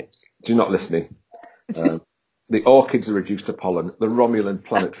taking it. She's not listening. The orchids are reduced to pollen. The Romulan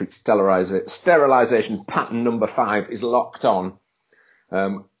planetary sterilization pattern number 5 is locked on.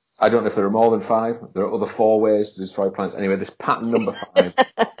 I don't know if there are more than 5. There are other 4 ways to destroy planets. Anyway, this pattern number 5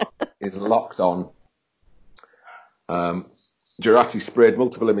 is locked on. Jurati sprayed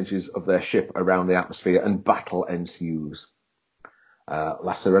multiple images of their ship around the atmosphere and battle ensues.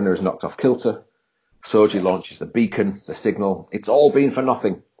 La Sirena is knocked off kilter. Soji launches the beacon, the signal. It's all been for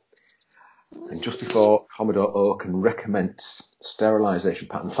nothing. And just before Commodore O can recommence sterilization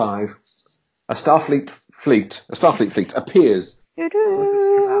pattern 5, a Starfleet fleet appears. Captain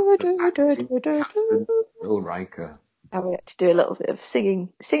Will Riker. And we had to do a little bit of singing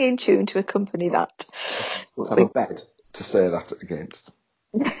tune to accompany that. Let's have a bet to say that against.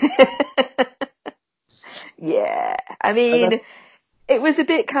 Yeah, I mean, it was a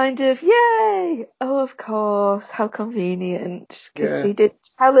bit kind of, yay, oh, of course, how convenient, because he did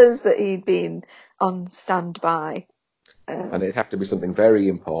tell us that he'd been on standby. And it'd have to be something very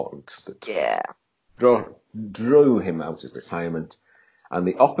important that drew him out of retirement. And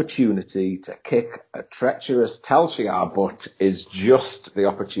the opportunity to kick a treacherous Tal Shiar butt is just the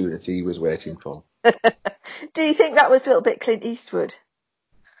opportunity he was waiting for. Do you think that was a little bit Clint Eastwood?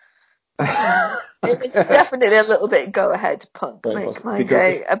 It was definitely a little bit go-ahead punk, make my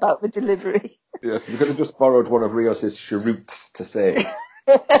day about the delivery. Yes, we could have just borrowed one of Rios's cheroots to say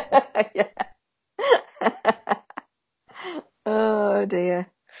it. Oh dear.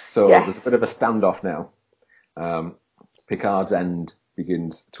 So there's a bit of a standoff now. Picard's end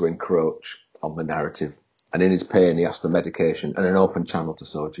begins to encroach on the narrative, and in his pain he asks for medication and an open channel to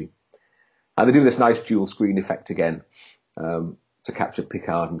Soji. And they do this nice dual screen effect again to capture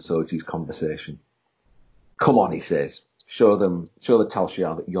Picard and Soji's conversation. Come on, he says. Show the Tal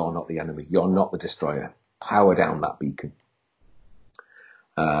Shiar that you're not the enemy. You're not the destroyer. Power down that beacon.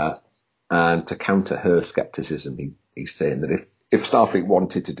 And to counter her scepticism, he's saying that if Starfleet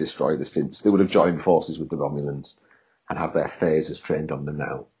wanted to destroy the synths, they would have joined forces with the Romulans and have their phasers trained on them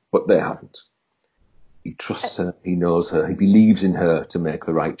now. But they haven't. He trusts her. He knows her. He believes in her to make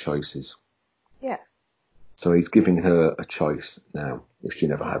the right choices. Yeah. So he's giving her a choice now, if she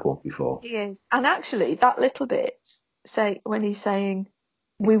never had one before. He is. And actually, that little bit, when he's saying,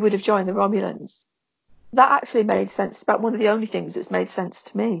 we would have joined the Romulans, that actually made sense. It's about one of the only things that's made sense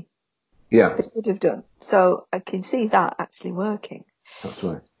to me. Yeah. They would have done. So I can see that actually working. That's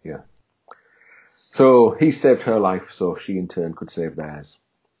right, yeah. So he saved her life so she in turn could save theirs.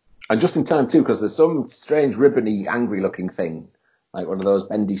 And just in time too, because there's some strange ribbony, angry-looking thing, like one of those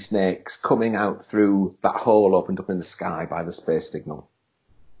bendy snakes coming out through that hole opened up in the sky by the space signal.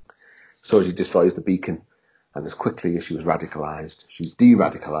 So she destroys the beacon, and as quickly as she was radicalised, she's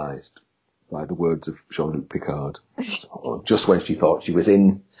de-radicalised by the words of Jean-Luc Picard. So just when she thought she was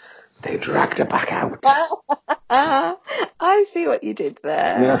in, they dragged her back out. I see what you did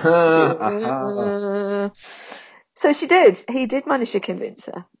there. So she did. He did manage to convince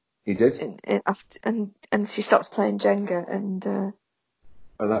her. He did. And she stops playing Jenga and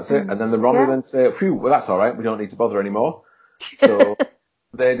that's it. And then the Romulans say, phew, well, that's all right. We don't need to bother anymore. So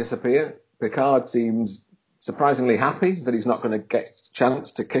they disappear. Picard seems surprisingly happy that he's not going to get a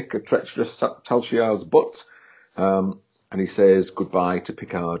chance to kick a treacherous Tal Shiar's butt. And he says goodbye to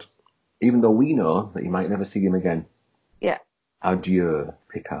Picard, even though we know that he might never see him again. Yeah. Adieu,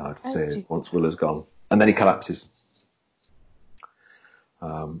 Picard says once Will has gone. And then he collapses.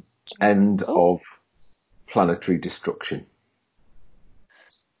 End of planetary destruction.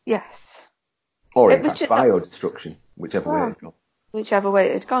 Yes. Or It in was fact, just, bio-destruction, whichever way well, it goes. whichever way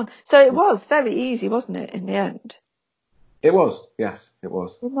it had gone. So it was very easy, wasn't it, in the end? It was, yes, it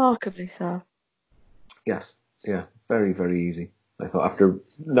was. Remarkably so. Yes, yeah, very, very easy. I thought after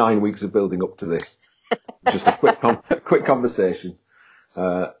 9 weeks of building up to this, just a quick conversation,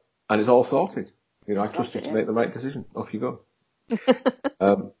 and it's all sorted. You know, I trust you to make the right decision. Off you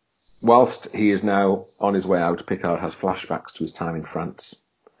go. Whilst he is now on his way out, Picard has flashbacks to his time in France.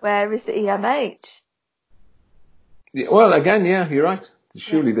 Where is the EMH? Yeah, well, again, yeah, you're right.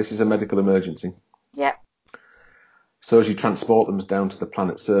 Surely this is a medical emergency. Yep. So as you transport them down to the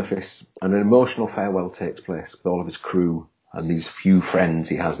planet's surface, and an emotional farewell takes place with all of his crew and these few friends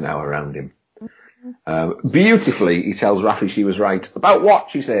he has now around him. Beautifully, he tells Raffi she was right. About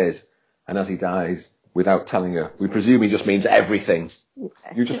what, she says. And as he dies, without telling her, we presume he just means everything. Yeah,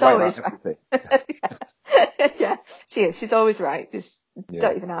 you just write about everything. Yeah, she is. She's always right. Just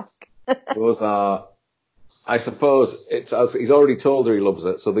don't even ask. Those are, I suppose, it's as he's already told her he loves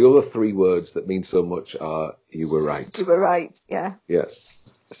her. So the other three words that mean so much are, you were right. You were right, yeah. Yes.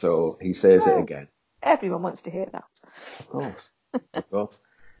 So he says it again. Everyone wants to hear that. Of course. Of course.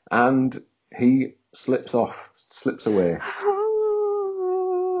 And he slips away.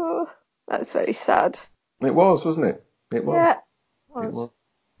 Oh, that's very sad. It was, wasn't it? It was. Yeah, it was.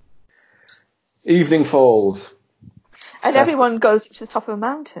 Evening falls. And everyone goes to the top of a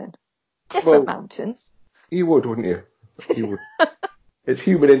mountain. Different mountains. You would, wouldn't you? You would. It's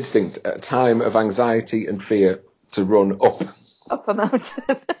human instinct at a time of anxiety and fear to run up. Up a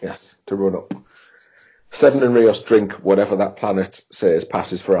mountain. Yes, to run up. Seven and Rios drink whatever that planet says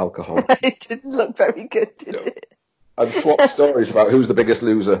passes for alcohol. It didn't look very good, did it? And swap stories about who's the biggest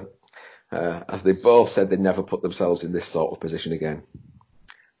loser, as they both said they'd never put themselves in this sort of position again.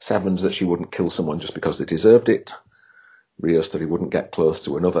 Seven's that she wouldn't kill someone just because they deserved it. Rios that he wouldn't get close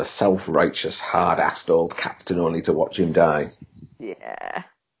to another self-righteous, hard-assed old captain only to watch him die. Yeah.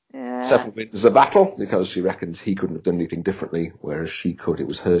 Seven wins the battle because she reckons he couldn't have done anything differently, whereas she could. It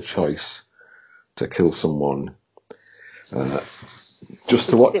was her choice to kill someone just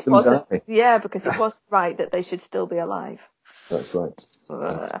to watch them die. Yeah, because it was right that they should still be alive. That's right.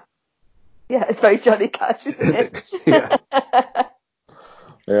 Yeah, it's very Johnny Cash, isn't it?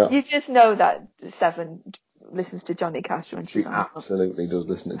 Yeah. You just know that Seven listens to Johnny Cash when she's on. She absolutely does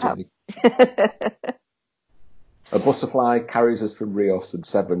listen to Johnny. A butterfly carries us from Rios and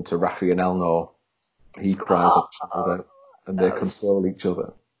Seven to Raffi and Elnor. He cries at each other, and they console each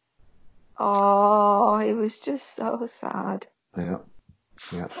other. Oh, it was just so sad. Yeah.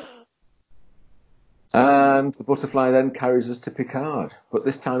 And the butterfly then carries us to Picard, but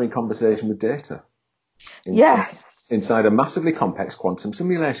this time in conversation with Data. Inside a massively complex quantum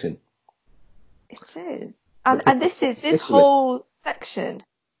simulation. It is. And this whole section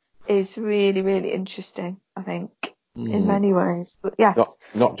is really, really interesting, I think, in many ways. But yes.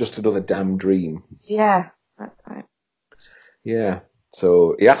 Not just another damn dream. Yeah, that's right. Yeah.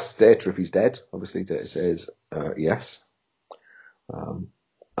 So he asks Data if he's dead. Obviously, Data says yes. And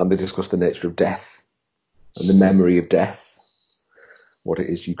they discuss the nature of death and the memory of death, what it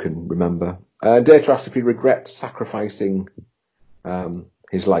is you can remember. Data asks if he regrets sacrificing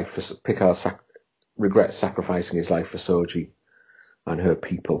his life for Picard. Regrets sacrificing his life for Soji and her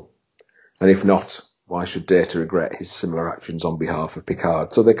people, and if not, why should Data regret his similar actions on behalf of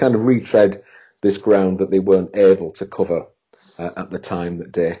Picard? So they kind of retread this ground that they weren't able to cover at the time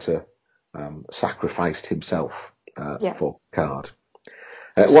that Data sacrificed himself for Picard.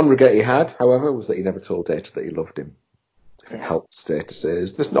 One regret he had, however, was that he never told Data that he loved him. If it helps, Data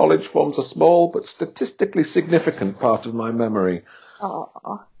says, this knowledge forms a small but statistically significant part of my memory.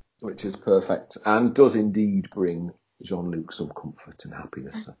 Aww. Which is perfect, and does indeed bring Jean-Luc some comfort and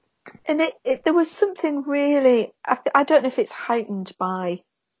happiness. And there was something really, I don't know if it's heightened by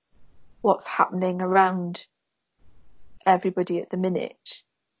what's happening around everybody at the minute,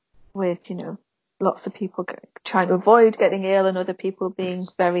 with, lots of people trying to avoid getting ill and other people being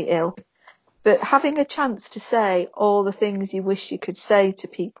very ill. But having a chance to say all the things you wish you could say to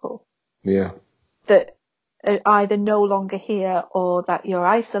people. Yeah. That are either no longer here or that you're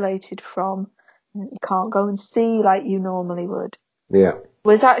isolated from, and you can't go and see like you normally would. Yeah.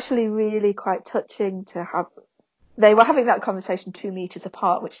 Was actually really quite touching to have. They were having that conversation 2 meters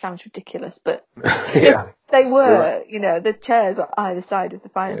apart, which sounds ridiculous, but they were, the chairs were either side of the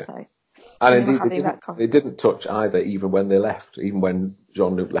fireplace. Yeah. And indeed, they didn't touch either, even when they left, even when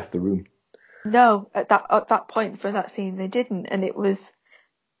Jean-Luc left the room. No, at that point for that scene, they didn't, and it was.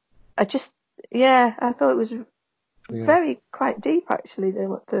 I thought it was very quite deep actually.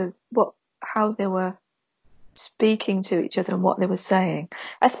 How they were speaking to each other and what they were saying,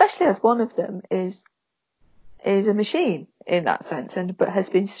 especially as one of them is a machine in that sense, but has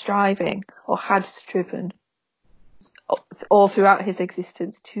been striving or had striven all throughout his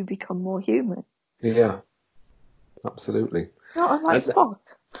existence to become more human. Yeah, absolutely. Not unlike Spock.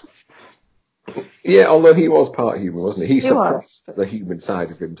 Yeah, although he was part human, wasn't he? He suppressed was. the human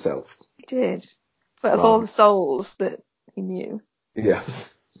side of himself. He did. But of all the souls that he knew,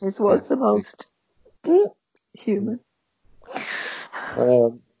 yes, his was the most human.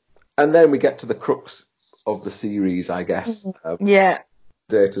 And then we get to the crux of the series, I guess. Yeah.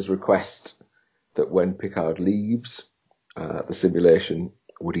 Data's request that when Picard leaves the simulation,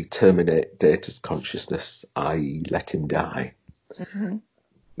 would he terminate Data's consciousness, i.e. let him die? Mm-hmm.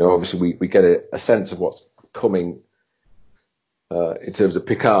 Now, obviously, we get a sense of what's coming in terms of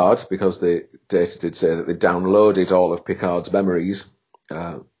Picard, because the Data did say that they downloaded all of Picard's memories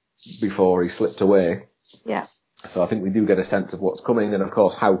before he slipped away. Yeah. So I think we do get a sense of what's coming, and of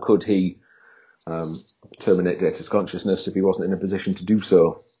course, how could he terminate Data's consciousness if he wasn't in a position to do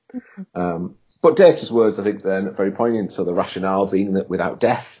so? Mm-hmm. But Data's words, I think, they're very poignant. So the rationale being that without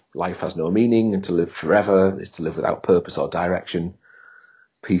death, life has no meaning, and to live forever is to live without purpose or direction.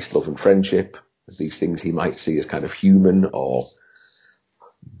 Peace, love, and friendship, these things he might see as kind of human or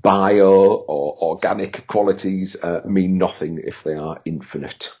bio or organic qualities, mean nothing if they are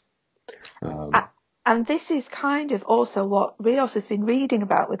infinite. And this is kind of also what Rios has been reading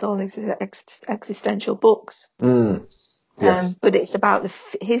about with all his existential books. Yes. But it's about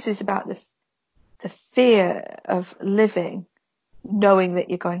his is about the fear of living, knowing that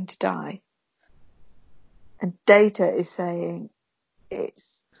you're going to die. And Data is saying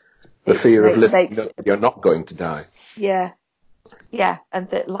it's the fear of living, you're not going to die. Yeah. Yeah. And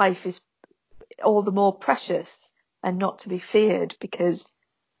that life is all the more precious and not to be feared because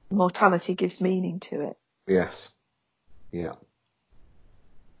mortality gives meaning to it. Yes. Yeah.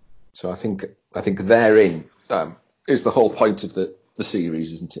 So I think therein is the whole point of the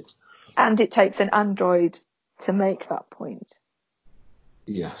series, isn't it? And it takes an android to make that point.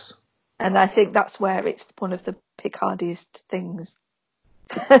 Yes. And I think that's where it's one of the Picardiest things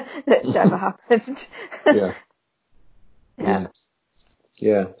that's ever happened. Yeah. Yeah.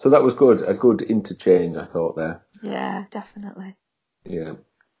 Yeah. So that was good. A good interchange, I thought, there. Yeah, definitely. Yeah.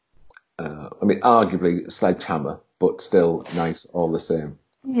 I mean, arguably sledgehammer, but still nice all the same.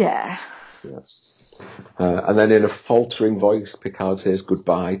 Yeah. Yes. And then in a faltering voice, Picard says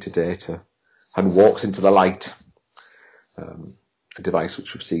goodbye to Data and walks into the light. A device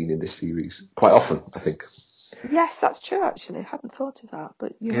which we've seen in this series quite often, I think. Yes, that's true, actually. I hadn't thought of that,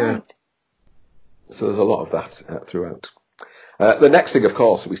 but you're right. So there's a lot of that throughout. The next thing, of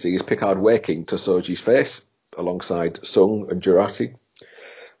course, we see is Picard waking to Soji's face alongside Sung and Jurati,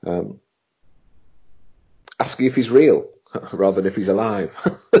 asking if he's real rather than if he's alive.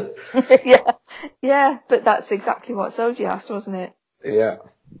 Yeah, but that's exactly what Soji asked, wasn't it? Yeah.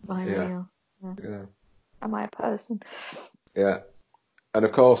 Am I real? Yeah. Am I a person? Yeah. And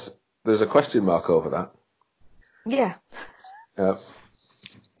of course, there's a question mark over that. Yeah.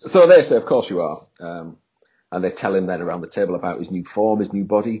 So they say, of course you are. And they tell him then around the table about his new form, his new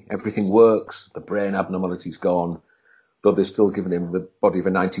body. Everything works. The brain abnormality's gone. Though they've still given him the body of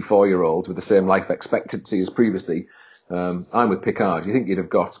a 94-year-old with the same life expectancy as previously. I'm with Picard. You think he'd have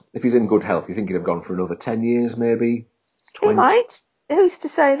got, if he's in good health, you think he'd have gone for another 10 years maybe? 20? He might. Who's to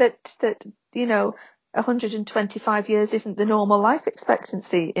say that 125 years isn't the normal life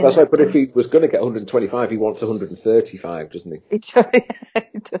expectancy? That's right, but if he was going to get 125, he wants 135, doesn't he? He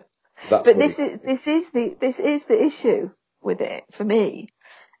does. But this is the issue with it for me,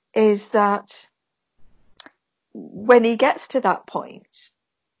 is that when he gets to that point,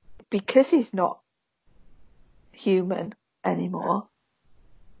 because he's not human anymore,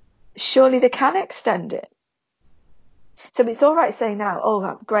 surely they can extend it. So it's all right saying now,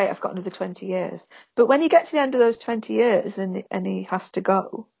 oh, great, I've got another 20 years. But when you get to the end of those 20 years and he has to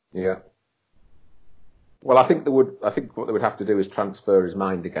go. Yeah. Well, I think what they would have to do is transfer his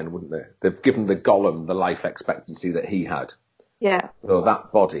mind again, wouldn't they? They've given the Golem the life expectancy that he had. Yeah. So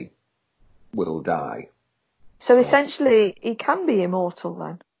that body will die. So essentially, he can be immortal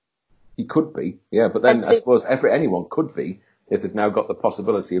then. He could be, yeah. But then I suppose anyone could be if they've now got the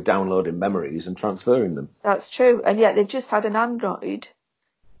possibility of downloading memories and transferring them. That's true. And yet they've just had an android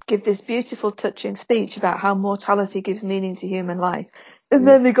give this beautiful, touching speech about how mortality gives meaning to human life. And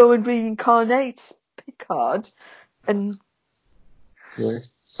then they go and reincarnate Picard. And yeah.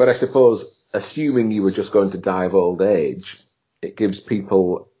 But I suppose, assuming you were just going to die of old age, it gives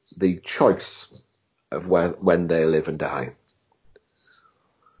people the choice of when they live and die.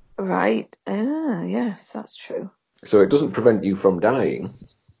 Right. Ah, yes, that's true. So it doesn't prevent you from dying.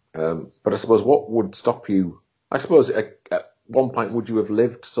 But I suppose what would stop you? I suppose at one point would you have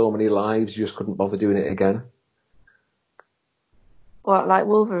lived so many lives you just couldn't bother doing it again? What, like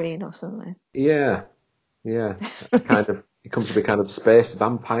Wolverine or something? Yeah, yeah. Kind of. He comes to be kind of space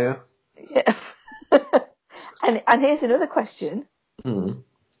vampire. Yeah. And here's another question. Hmm.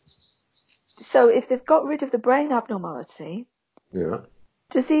 So if they've got rid of the brain abnormality, Yeah,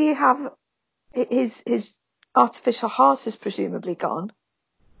 does he have his artificial heart is presumably gone?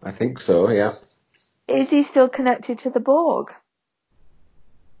 I think so. Yeah. Is he still connected to the Borg?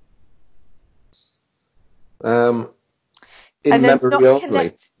 In And then memory not only.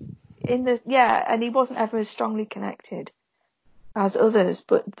 connect and he wasn't ever as strongly connected as others,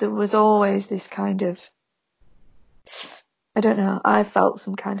 but there was always this kind of, I don't know, I felt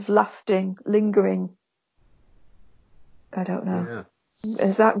some kind of lasting, lingering, I don't know. Yeah.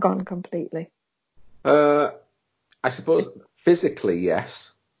 Has that gone completely? I suppose physically,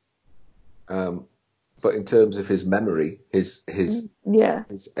 yes. But in terms of his memory, his Yeah.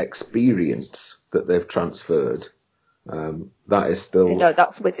 his experience that they've transferred, that is You still know,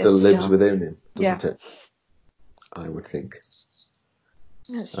 that's with him lives still. within him, Yeah, doesn't it? I would think.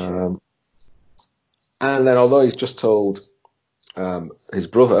 that's true. And then, although he's just told his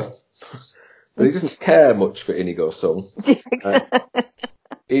brother that he doesn't care much for Inigo Sung,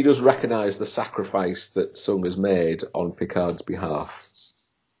 he does recognise the sacrifice that Sung has made on Picard's behalf.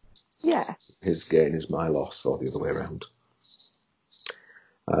 Yeah. His gain is my loss, or the other way around.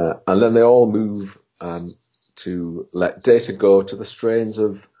 And then they all move to let Data go to the strains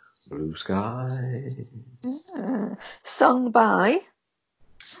of Blue Sky. Sung by.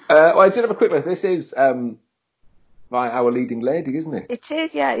 Well, I did have a quick look. This is by our leading lady, isn't it? It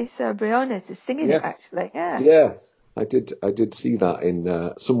is, yeah. It's Brianna is singing it Yes. actually. Yeah. Yeah, I did see that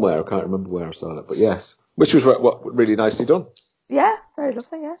in somewhere. I can't remember where I saw that, but yes, which was really nicely done. Yeah, very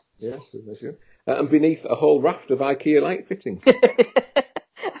lovely. Yeah. Yeah, really nicely done. And beneath a whole raft of IKEA light fittings. Of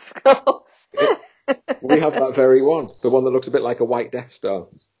course. We have that very one, the one that looks a bit like a white Death Star.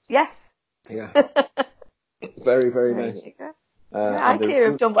 Yes. Yeah, very very There nice. you go. And IKEA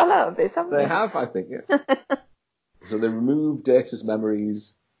have done well out of this, haven't they they? have, I think. Yeah. So they remove Data's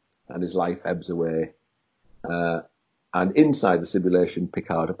memories, and his life ebbs away. And inside the simulation,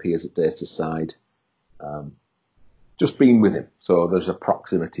 Picard appears at Data's side, just being with him. So there's a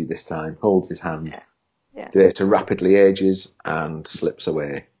proximity this time. Holds his hand. Yeah. Data rapidly ages and slips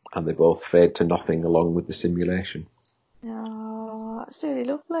away, and they both fade to nothing along with the simulation. Oh, that's really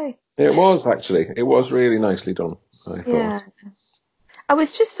lovely. It was actually. It was really nicely done, I thought. Yeah. I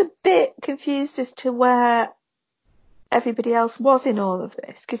was just a bit confused as to where everybody else was in all of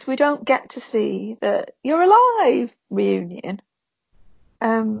this, because we don't get to see the "You're Alive" reunion.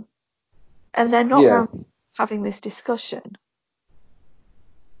 And they're not around having this discussion.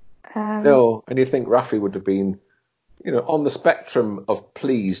 No, and you'd think Raffi would have been, on the spectrum of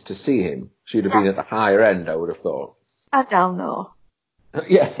pleased to see him, she'd have been at the higher end, I would have thought. And Elnor.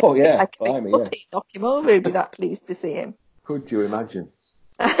 Yeah, oh yeah, Like a blimey, big yeah. puppy, knock him over, he'd be that pleased to see him. Could you imagine?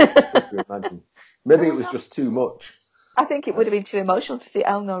 Could you imagine? Maybe it was just too much. I think it would have been too emotional to see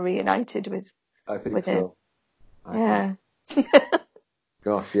Elnor reunited with him. Yeah.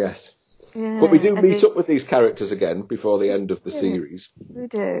 Gosh, yes. Yeah. But we do meet up with these characters again before the end of the series. We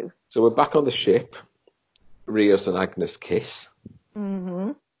do. So we're back on the ship. Rios and Agnes kiss.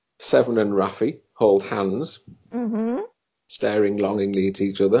 Mm-hmm. Seven and Raffi hold hands, staring longingly at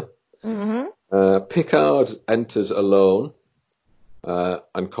each other. Picard enters alone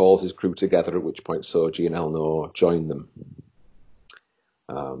and calls his crew together, at which point Soji and Elnor join them.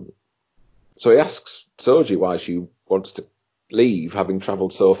 So he asks Soji why she wants to leave, having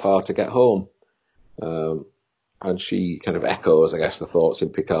travelled so far to get home. And she kind of echoes, I guess, the thoughts in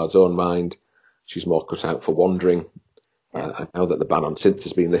Picard's own mind. She's more cut out for wandering. And now that the ban on synths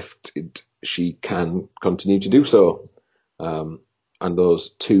has been lifted, she can continue to do so. And those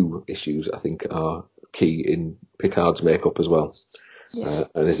two issues, I think, are key in Picard's makeup as well,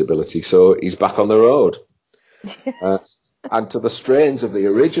 and his ability. So he's back on the road. And to the strains of the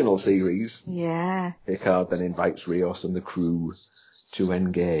original series, Picard then invites Rios and the crew to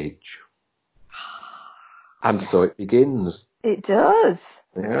engage. And so it begins. It does.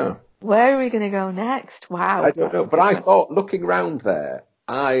 Yeah. Where are we going to go next? Wow. I don't know, but I thought, looking round there,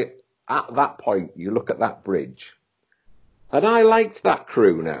 at that point, you look at that bridge, and I liked that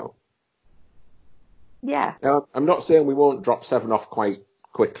crew now. Yeah. Now, I'm not saying we won't drop Seven off quite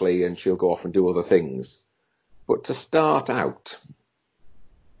quickly and she'll go off and do other things, but to start out,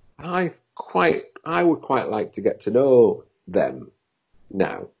 I would quite like to get to know them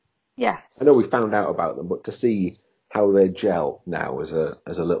now. Yes. I know we found out about them, but to see how they gel now as a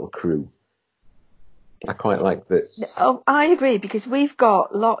little crew, I quite like that. Oh, I agree, because we've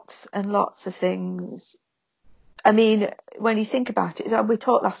got lots and lots of things. I mean, when you think about it, we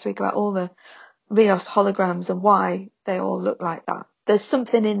talked last week about all the Rios holograms and why they all look like that. There's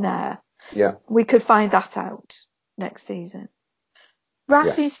something in there. Yeah. We could find that out next season.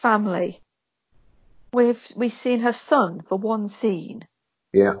 Rafi's family. We've seen her son for one scene.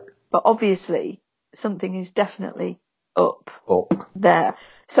 Yeah. But obviously something is definitely up Up. there.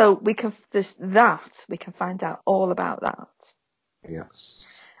 So we can find out all about that. Yeah.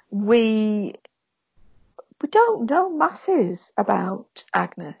 We don't know masses about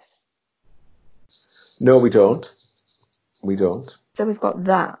Agnes. No, we don't. We don't. So we've got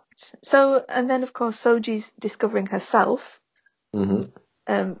that. So, and then of course Soji's discovering herself.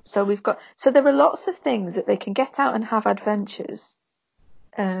 Mm-hmm. So there are lots of things that they can get out and have adventures.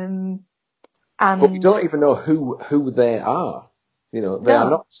 And But we don't even know who they are. You know, they are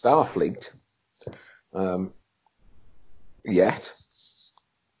not Starfleet yet,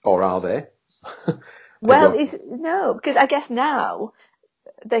 or are they? Well, no, because I guess now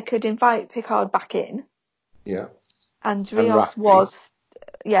they could invite Picard back in. Yeah. And Rios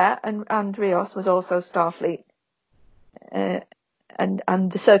and Rios was also Starfleet. And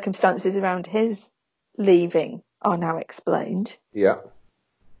the circumstances around his leaving are now explained. Yeah.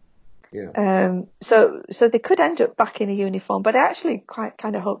 Yeah. So they could end up back in a uniform, but I actually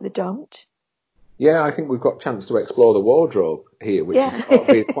kind of hope they don't. Yeah, I think we've got a chance to explore the wardrobe here, which is ought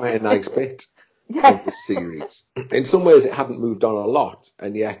to be quite a nice bit of the series. In some ways, it hadn't moved on a lot,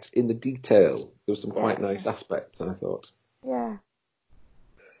 and yet in the detail, there were some quite nice aspects, I thought. Yeah.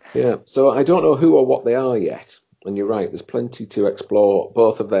 Yeah, so I don't know who or what they are yet, and you're right, there's plenty to explore,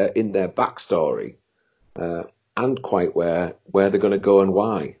 both of their backstory, and quite where they're going to go and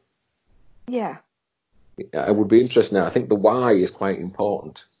why. Yeah. It would be interesting now. I think the why is quite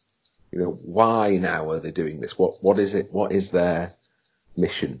important. You know, why now are they doing this? What is it? What is their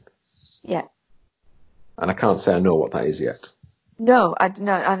mission? Yeah. And I can't say I know what that is yet. No, I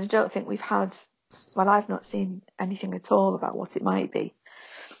don't think we've had. Well, I've not seen anything at all about what it might be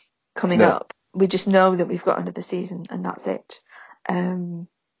coming up. We just know that we've got another season, and that's it.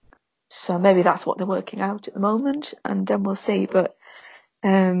 So maybe that's what they're working out at the moment, and then we'll see. But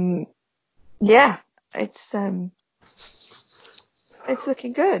yeah, it's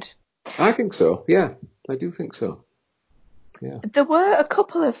looking good. I think so. Yeah, I do think so. Yeah. There were a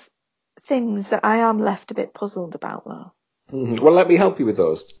couple of things that I am left a bit puzzled about, though. Mm-hmm. Well, let me help you with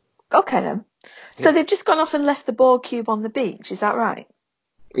those. Okay then. Yeah. So they've just gone off and left the Borg cube on the beach. Is that right?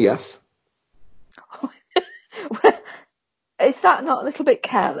 Yes. Is that not a little bit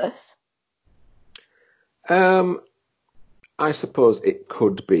careless? I suppose it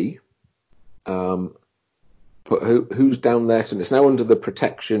could be. But who's down there? So it's now under the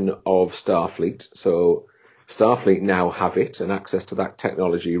protection of Starfleet. So Starfleet now have it and access to that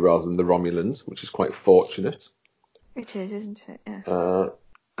technology rather than the Romulans, which is quite fortunate. It is, isn't it? Yeah.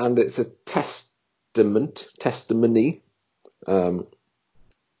 And it's a testimony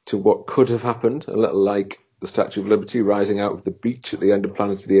to what could have happened, a little like the Statue of Liberty rising out of the beach at the end of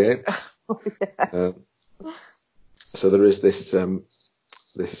Planet of the Apes. Yeah. So there is this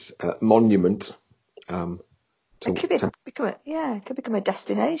monument. It could become a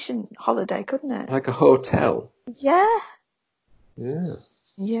destination holiday, couldn't it? Like a hotel. Yeah. Yeah.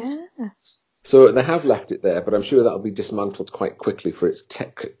 Yeah. So they have left it there, but I'm sure that'll be dismantled quite quickly for its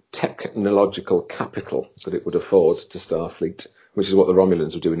technological capital that it would afford to Starfleet, which is what the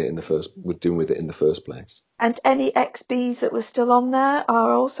Romulans were doing with it in the first place. And any XBs that were still on there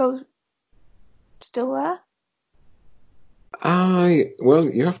are also still there? Well,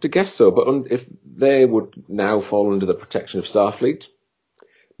 you have to guess so, but if they would now fall under the protection of Starfleet,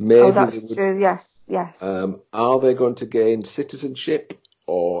 maybe that's true. Yes. Are they going to gain citizenship?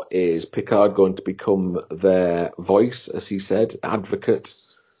 Or is Picard going to become their voice, as he said, advocate,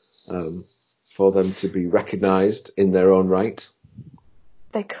 for them to be recognised in their own right?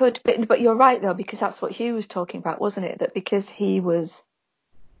 They could, but you're right though, because that's what Hugh was talking about, wasn't it? That because he was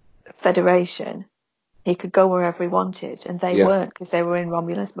Federation, he could go wherever he wanted, and they weren't, because they were in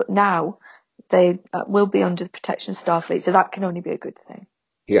Romulus. But now they will be under the protection of Starfleet, so that can only be a good thing.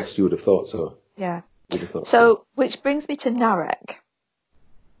 Yes, you would have thought so. Yeah. Would have thought so. Which brings me to Narek.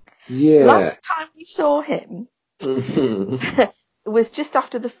 Yeah. Last time we saw him was just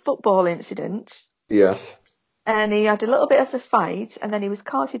after the football incident. Yes. And he had a little bit of a fight, and then he was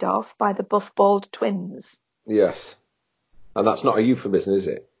carted off by the buff bald twins. Yes. And that's not a euphemism, is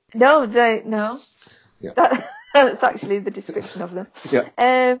it? No. Yeah. That's actually the description of them.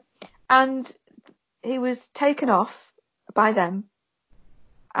 Yeah. And he was taken off by them,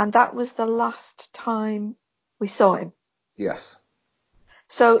 and that was the last time we saw him. Yes.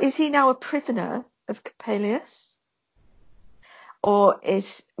 So is he now a prisoner of Coppelius? Or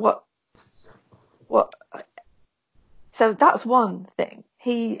is what? So that's one thing.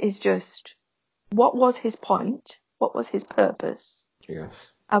 He is just, what was his point? What was his purpose?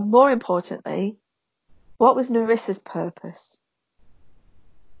 Yes. And more importantly, what was Nerissa's purpose?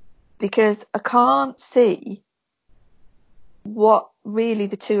 Because I can't see what really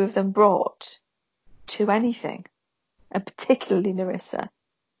the two of them brought to anything, and particularly Nerissa.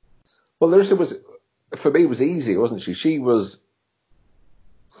 Well, Nerissa was, for me, was easy, wasn't she? She was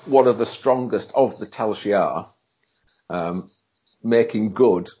one of the strongest of the Tal Shiar, making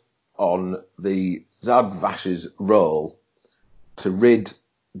good on the Zad Vash's role to rid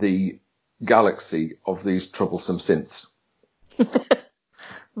the galaxy of these troublesome synths.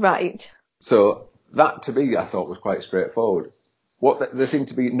 Right. So that, to me, I thought was quite straightforward. There seemed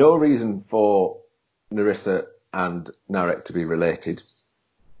to be no reason for Nerissa and Narek to be related.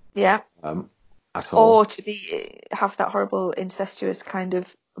 Yeah. At all. Or to have that horrible incestuous kind of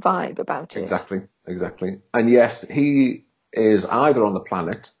vibe about it. Exactly. And yes, he is either on the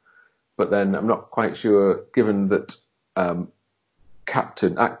planet, but then I'm not quite sure, given that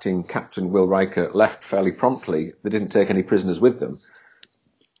acting Captain Will Riker left fairly promptly, they didn't take any prisoners with them.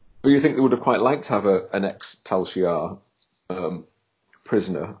 But you think they would have quite liked to have an ex-Tal Shiar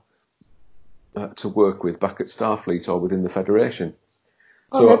prisoner to work with back at Starfleet or within the Federation.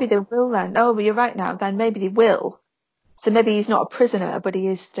 Well, maybe they will then. Oh, but you're right now. Then maybe they will. So maybe he's not a prisoner, but he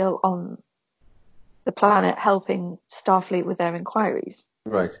is still on the planet helping Starfleet with their inquiries.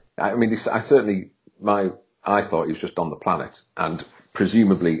 Right. I mean, I thought he was just on the planet and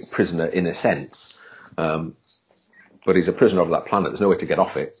presumably prisoner in a sense. But he's a prisoner of that planet. There's no way to get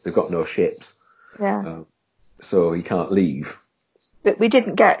off it. They've got no ships. Yeah. So he can't leave. But we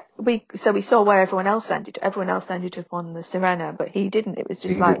saw where everyone else ended. Everyone else ended up on the Serena, but he didn't. It was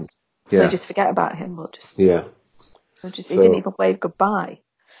just we'll just forget about him. He didn't even wave goodbye.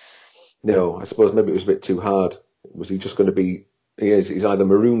 No, I suppose maybe it was a bit too hard. Was he just going to be, he's either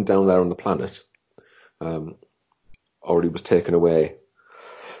marooned down there on the planet, or he was taken away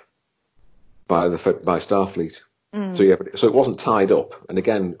by Starfleet. So it wasn't tied up, and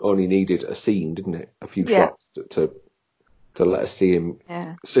again, only needed a scene, didn't it? A few shots to let us see him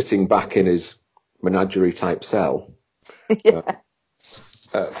sitting back in his menagerie type cell. But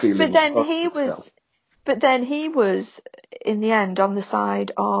then he was in the end on the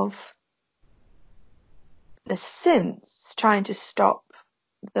side of the synths trying to stop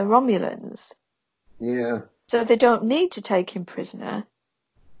the Romulans. Yeah. So they don't need to take him prisoner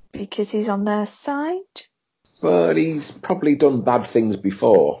because he's on their side. But he's probably done bad things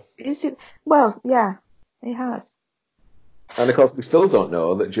before. Is it? Well, yeah, he has. And of course, we still don't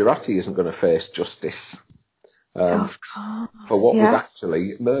know that Jurati isn't going to face justice Of course. for what was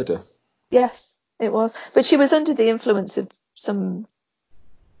actually murder. Yes, it was. But she was under the influence of some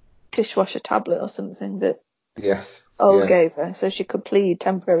dishwasher tablet or something that gave her, so she could plead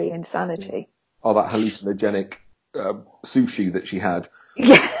temporary insanity. Or that hallucinogenic sushi that she had.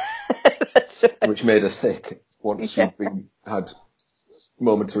 Yeah, that's right. Which made her sick once she'd had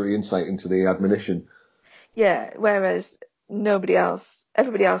momentary insight into the admonition. Yeah, whereas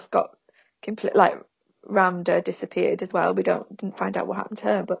everybody else got complete, like Ramda disappeared as well. We didn't find out what happened to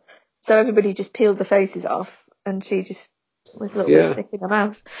her, but so everybody just peeled the faces off, and she just was a little bit sick in her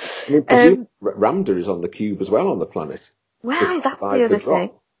mouth. I mean, Ramda is on the cube as well on the planet. Well, that's the other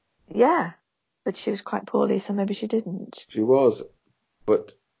thing. Yeah, but she was quite poorly, so maybe she didn't. She was,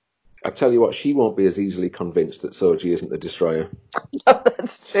 but I tell you what, she won't be as easily convinced that Soji isn't the destroyer. No,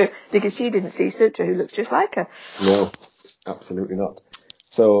 that's true, because she didn't see Sutra, who looks just like her. No, absolutely not.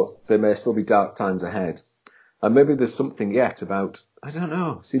 So there may still be dark times ahead. And maybe there's something yet about, I don't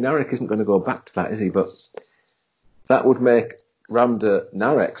know, see, Narek isn't going to go back to that, is he? But that would make Ramda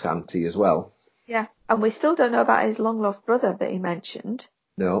Narek's auntie as well. Yeah, and we still don't know about his long-lost brother that he mentioned.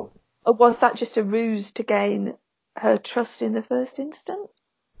 No. Or was that just a ruse to gain her trust in the first instance?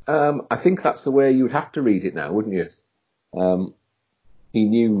 I think that's the way you would have to read it now, wouldn't you? He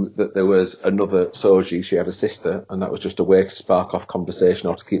knew that there was another Soji, she had a sister, and that was just a way to spark off conversation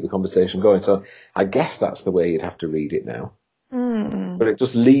or to keep the conversation going. So I guess that's the way you'd have to read it now. But it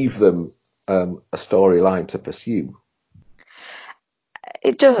does leave them a storyline to pursue.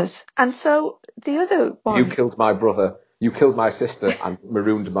 It does. And so the other one... You killed my brother, you killed my sister and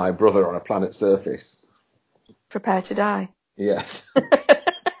marooned my brother on a planet's surface. Prepare to die. Yes.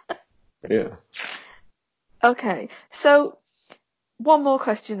 Yeah. Okay, so one more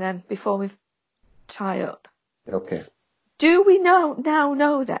question then before we tie up. Okay. Do we now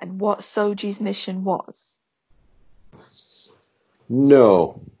know then what Soji's mission was?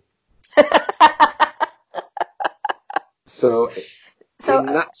 No. So in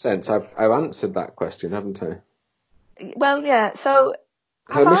that sense, I've answered that question, haven't I? Well, yeah. So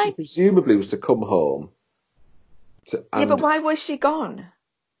Her mission presumably was to come home. Yeah, but why was she gone?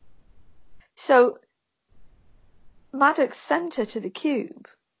 So Maddox sent her to the cube.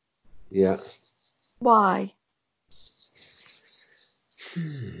 Yeah. Why?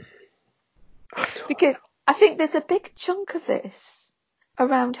 Because I think there's a big chunk of this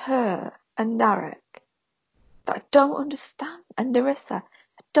around her and Narek that I don't understand. And Narissa,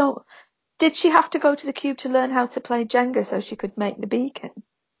 I don't. Did she have to go to the cube to learn how to play Jenga so she could make the beacon?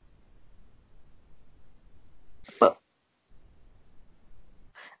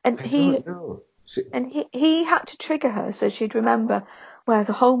 And I don't know. he had to trigger her so she'd remember where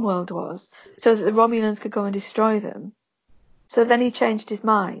the homeworld was, so that the Romulans could go and destroy them. So then he changed his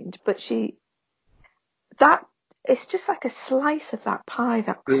mind, but it's just like a slice of that pie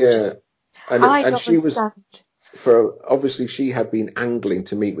that I don't she understand. Obviously she had been angling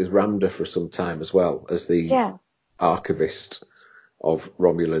to meet with Ramda for some time as well as the archivist of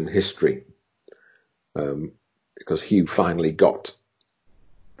Romulan history, because Hugh finally got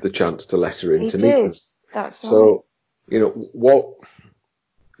the chance to let her in to meet them. That's right. So, what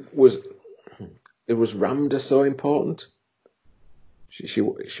was Ramda so important? She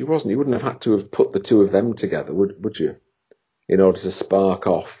wasn't. You wouldn't have had to have put the two of them together, would you? In order to spark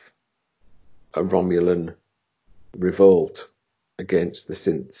off a Romulan revolt against the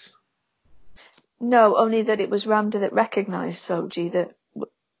synths. No, only that it was Ramda that recognised Soji that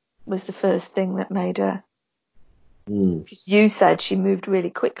was the first thing that made her. You said she moved really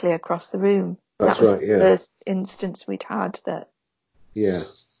quickly across the room. That's that was right, yeah. The first instance we'd had that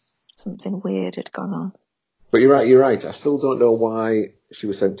something weird had gone on. But you're right. I still don't know why she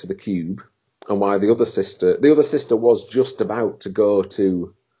was sent to the cube and why the other sister was just about to go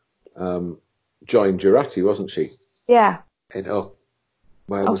to join Jurati, wasn't she? Yeah.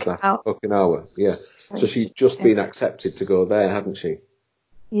 Where was that? Okinawa. Yeah. So she'd just been accepted to go there, hadn't she?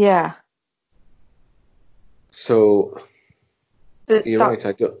 Yeah. So you're right.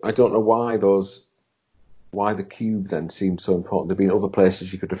 I don't know why the cube then seemed so important. There'd been other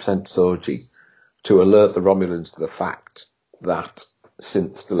places you could have sent Soji to alert the Romulans to the fact that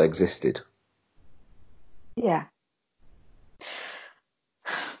synth still existed. Yeah.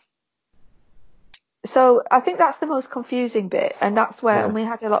 So I think that's the most confusing bit, and that's where and I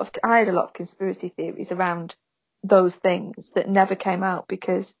had a lot of conspiracy theories around those things that never came out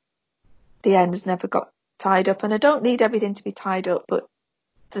because the ends never got tied up. And I don't need everything to be tied up, but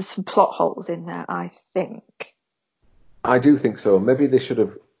there's some plot holes in there, I think. I do think so. Maybe they should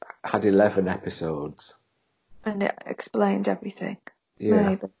have had 11 episodes. And it explained everything. Yeah.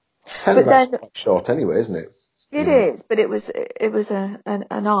 Maybe. 10 but then quite short anyway, isn't it? It is, but it was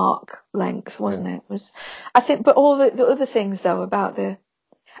an arc length, wasn't it? It was, I think, but all the other things though about those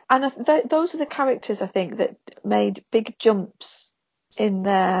are the characters I think that made big jumps in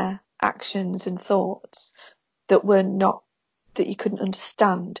their actions and thoughts that you couldn't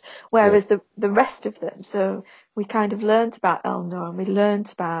understand. Whereas the rest of them, so we kind of learnt about Elnor and we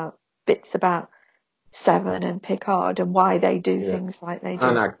learnt about bits about Seven and Picard and why they do things like they do.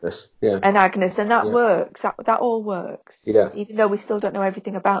 And Agnes, and that works. That all works. Yeah. Even though we still don't know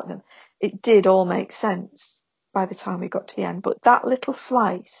everything about them, it did all make sense by the time we got to the end. But that little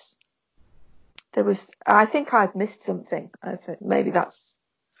slice, I think I've missed something. I think maybe that's.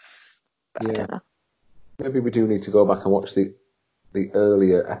 I don't know. Maybe we do need to go back and watch the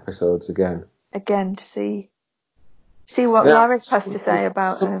earlier episodes again. Again to see what Laris has to say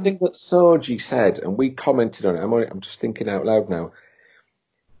about something that Soji said, and we commented on it. I'm just thinking out loud now.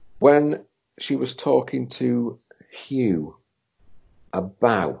 When she was talking to Hugh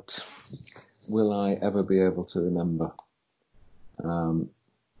about, will I ever be able to remember?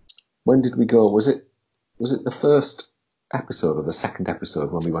 When did we go? Was it the first episode or the second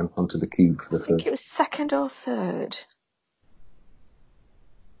episode when we went onto the cube for the first? I think it was second or third.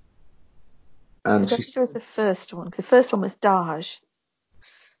 And I don't think it was the first one. The first one was Daj.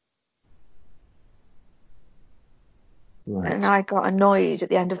 Right. And I got annoyed at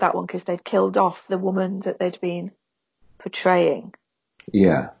the end of that one because they'd killed off the woman that they'd been portraying.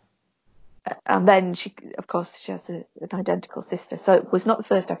 Yeah. And then she has an identical sister. So it was not the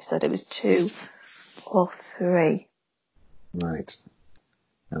first episode, it was 2 or 3. Right.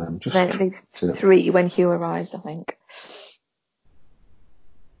 And I'm just... Then 3 when Hugh arrives, I think.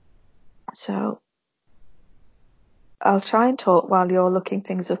 So... I'll try and talk while you're looking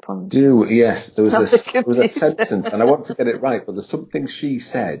things up on. Yes, there was On the there was a computer. sentence, and I want to get it right, but there's something she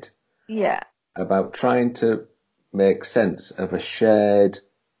said Yeah. about trying to make sense of a shared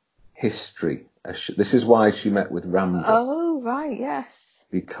history. This is why she met with Ramda, Oh, right, yes.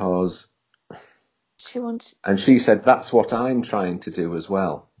 because She wants. and she said that's what I'm trying to do as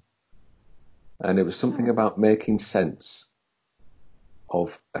well. And it was something about making sense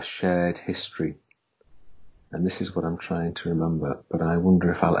of a shared history. And this is what I'm trying to remember, but I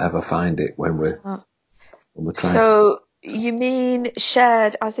wonder if I'll ever find it when we're trying to. So you mean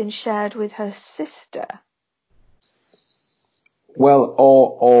shared, as in shared with her sister? Well,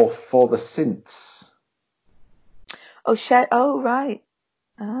 or for the synths. Oh, shared. Oh, right.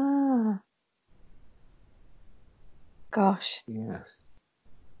 Ah. Gosh. Yes.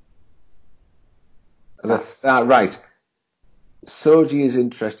 That's- Right. Soji is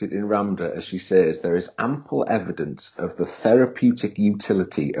interested in Ramda, as she says, there is ample evidence of the therapeutic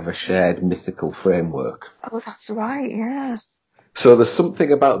utility of a shared mythical framework. Oh, that's right, yeah. So there's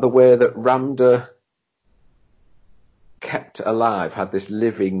something about the way that Ramda kept alive, had this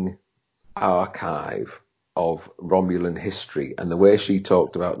living archive of Romulan history, and the way she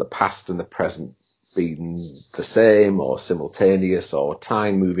talked about the past and the present being the same or simultaneous or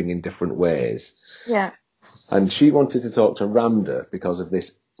time moving in different ways. Yeah. And she wanted to talk to Ramda because of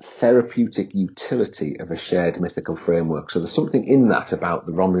this therapeutic utility of a shared mythical framework. So there's something in that about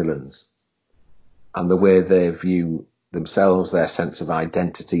the Romulans and the way they view themselves, their sense of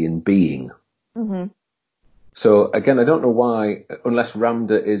identity and being. Mm-hmm. So again, I don't know why, unless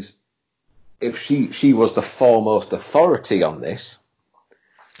Ramda is, if she was the foremost authority on this,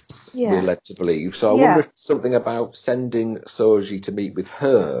 Yeah. we're led to believe. So I wonder if something about sending Soji to meet with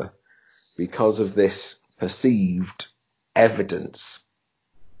her because of this perceived evidence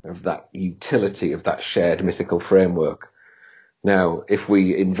of that utility of that shared mythical framework. Now, if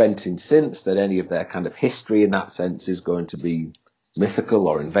we invent in synths, then any of their kind of history in that sense is going to be mythical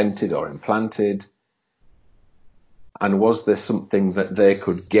or invented or implanted. And was there something that they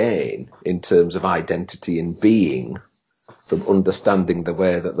could gain in terms of identity and being from understanding the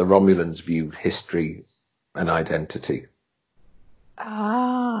way that the Romulans viewed history and identity?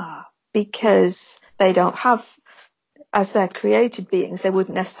 Ah, because they don't have, as they're created beings, they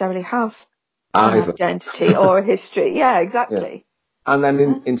wouldn't necessarily have an Either. identity or a history. Yeah, Yeah. exactly. And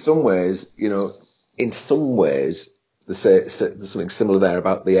then in some ways, there's something similar there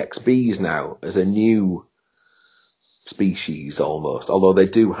about the XBs now as a new species almost, although they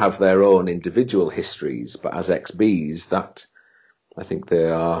do have their own individual histories, but as XBs, that I think they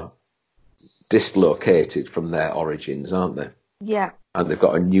are dislocated from their origins, aren't they? Yeah. And they've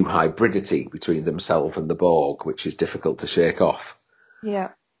got a new hybridity between themselves and the Borg, which is difficult to shake off.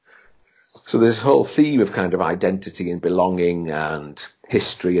 Yeah. So there's this whole theme of kind of identity and belonging and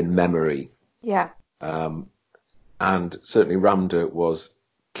history and memory. Yeah. And certainly Ramda was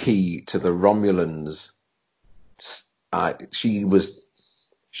key to the Romulans.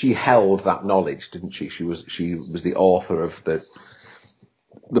 She held that knowledge, didn't she? She was the author of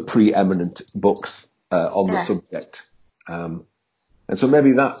the preeminent books on the subject. And so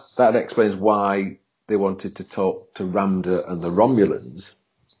maybe that explains why they wanted to talk to Ramda and the Romulans.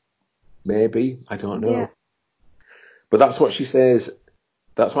 Maybe, I don't know. Yeah. But that's what she says.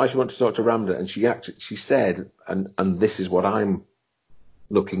 That's why she wanted to talk to Ramda, and she said, and this is what I'm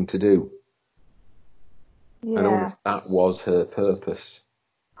looking to do. Yeah. And I wonder if that was her purpose.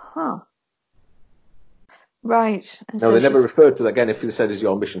 Huh. Right. And Now, so they never referred to that again. If they said, is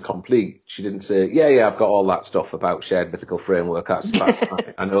your mission complete? She didn't say, yeah, I've got all that stuff about shared mythical framework. That's fine.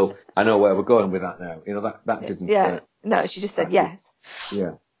 I know where we're going with that now. That didn't. Yeah. No, she just said yes.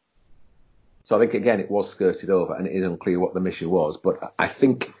 Yeah. So I think, again, it was skirted over, and it is unclear what the mission was. But I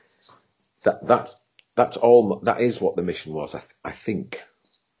think that's all. That is what the mission was, I think.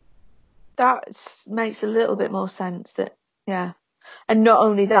 That makes a little bit more sense. Yeah. And not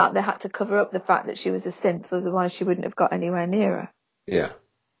only that, they had to cover up the fact that she was a synth, otherwise she wouldn't have got anywhere near her.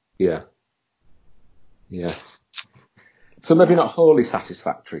 Yeah. So maybe not wholly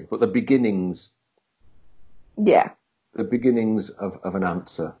satisfactory, but the beginnings. Yeah. The beginnings of an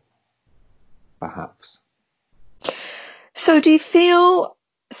answer, perhaps. So do you feel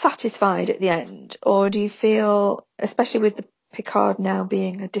satisfied at the end, or do you feel, especially with the Picard now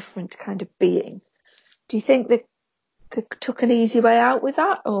being a different kind of being, do you think they took an easy way out with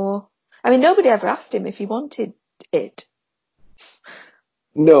that? Or, I mean, nobody ever asked him if he wanted it.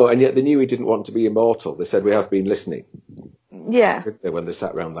 No, and yet they knew he didn't want to be immortal. They said, we have been listening. Yeah. When they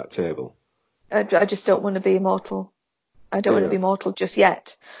sat around that table. I just don't want to be immortal. I don't want to be mortal just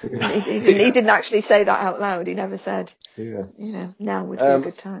yet. And he didn't actually say that out loud. He never said, now would be a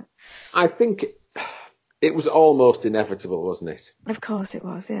good time. I think it was almost inevitable, wasn't it? Of course it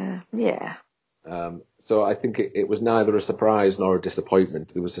was, yeah. Yeah. So I think it was neither a surprise nor a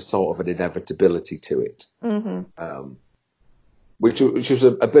disappointment. There was a sort of an inevitability to it, which was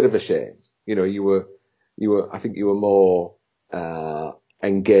a bit of a shame. You were. I think you were more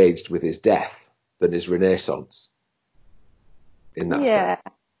engaged with his death than his renaissance. In that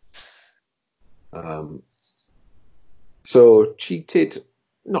sense. So cheated,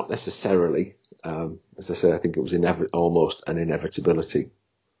 not necessarily. As I say, I think it was almost an inevitability.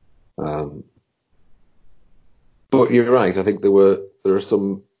 But you're right. I think there are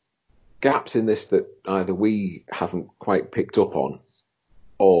some gaps in this that either we haven't quite picked up on,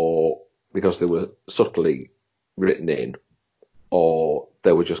 or because they were subtly written in, or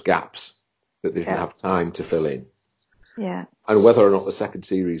there were just gaps that they didn't have time to fill in. Yeah. And whether or not the second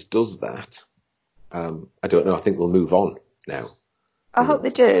series does that, I don't know. I think they'll move on now. I hope they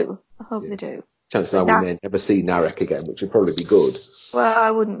do. They do. Chances are we may never see Narek again, which would probably be good. Well,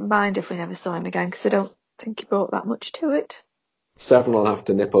 I wouldn't mind if we never saw him again, because I don't think he brought that much to it. Seven will have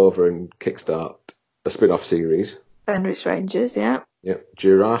to nip over and kickstart a spin-off series. Fenris Rangers, yeah. Yeah.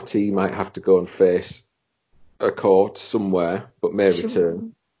 Jurati might have to go and face a court somewhere, but may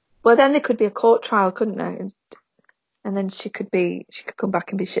return. Well, then there could be a court trial, couldn't there? And then she could come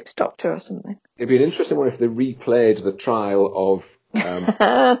back and be ship's doctor or something. It'd be an interesting one if they replayed the trial of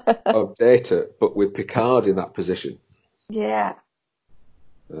Data, but with Picard in that position. Yeah.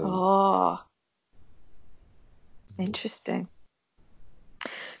 Interesting.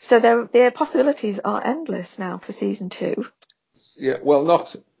 So their possibilities are endless now for season 2. Yeah, well,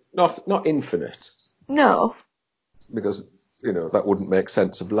 not infinite. No. Because, that wouldn't make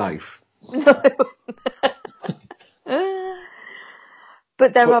sense of life. No.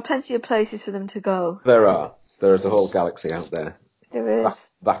 But there are plenty of places for them to go. There are. There is a whole galaxy out there. There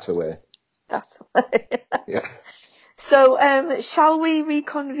is. That away. That away. Yeah. So, shall we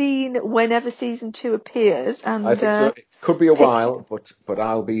reconvene whenever season 2 appears? And I think so. It could be a while, but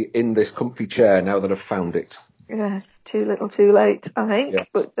I'll be in this comfy chair now that I've found it. Yeah, too little, too late, I think. Yeah.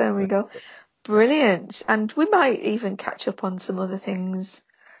 But there we go. Brilliant. And we might even catch up on some other things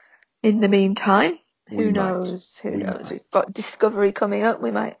in the meantime. Who knows? Who knows? We've got Discovery coming up.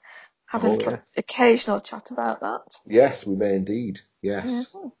 We might have an occasional chat about that. Yes, we may indeed.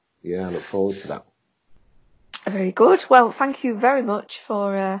 Yes. Yeah, I look forward to that. Very good. Well, thank you very much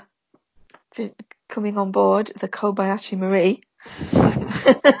for coming on board the Kobayashi Marie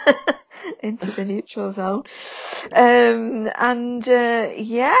into the neutral zone.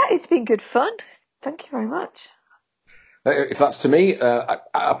 It's been good fun. Thank you very much. If that's to me,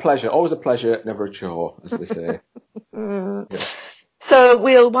 a pleasure. Always a pleasure, never a chore, as they say. Yeah. So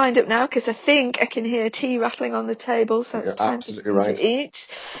we'll wind up now, because I think I can hear tea rattling on the table, so it's time to eat.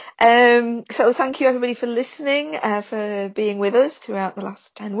 So thank you everybody for listening, for being with us throughout the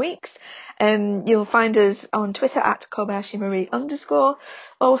last 10 weeks. You'll find us on Twitter at KobayashiMarie_,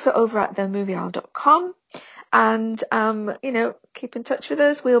 also over at themoviehour.com. And, keep in touch with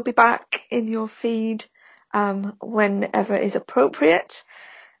us. We'll be back in your feed whenever is appropriate.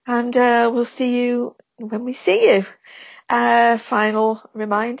 And we'll see you when we see you. Final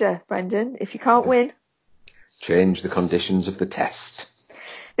reminder, Brendan, if you can't win, change the conditions of the test.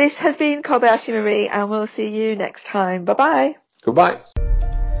 This has been Kobayashi Marie, and we'll see you next time. Bye-bye. Goodbye.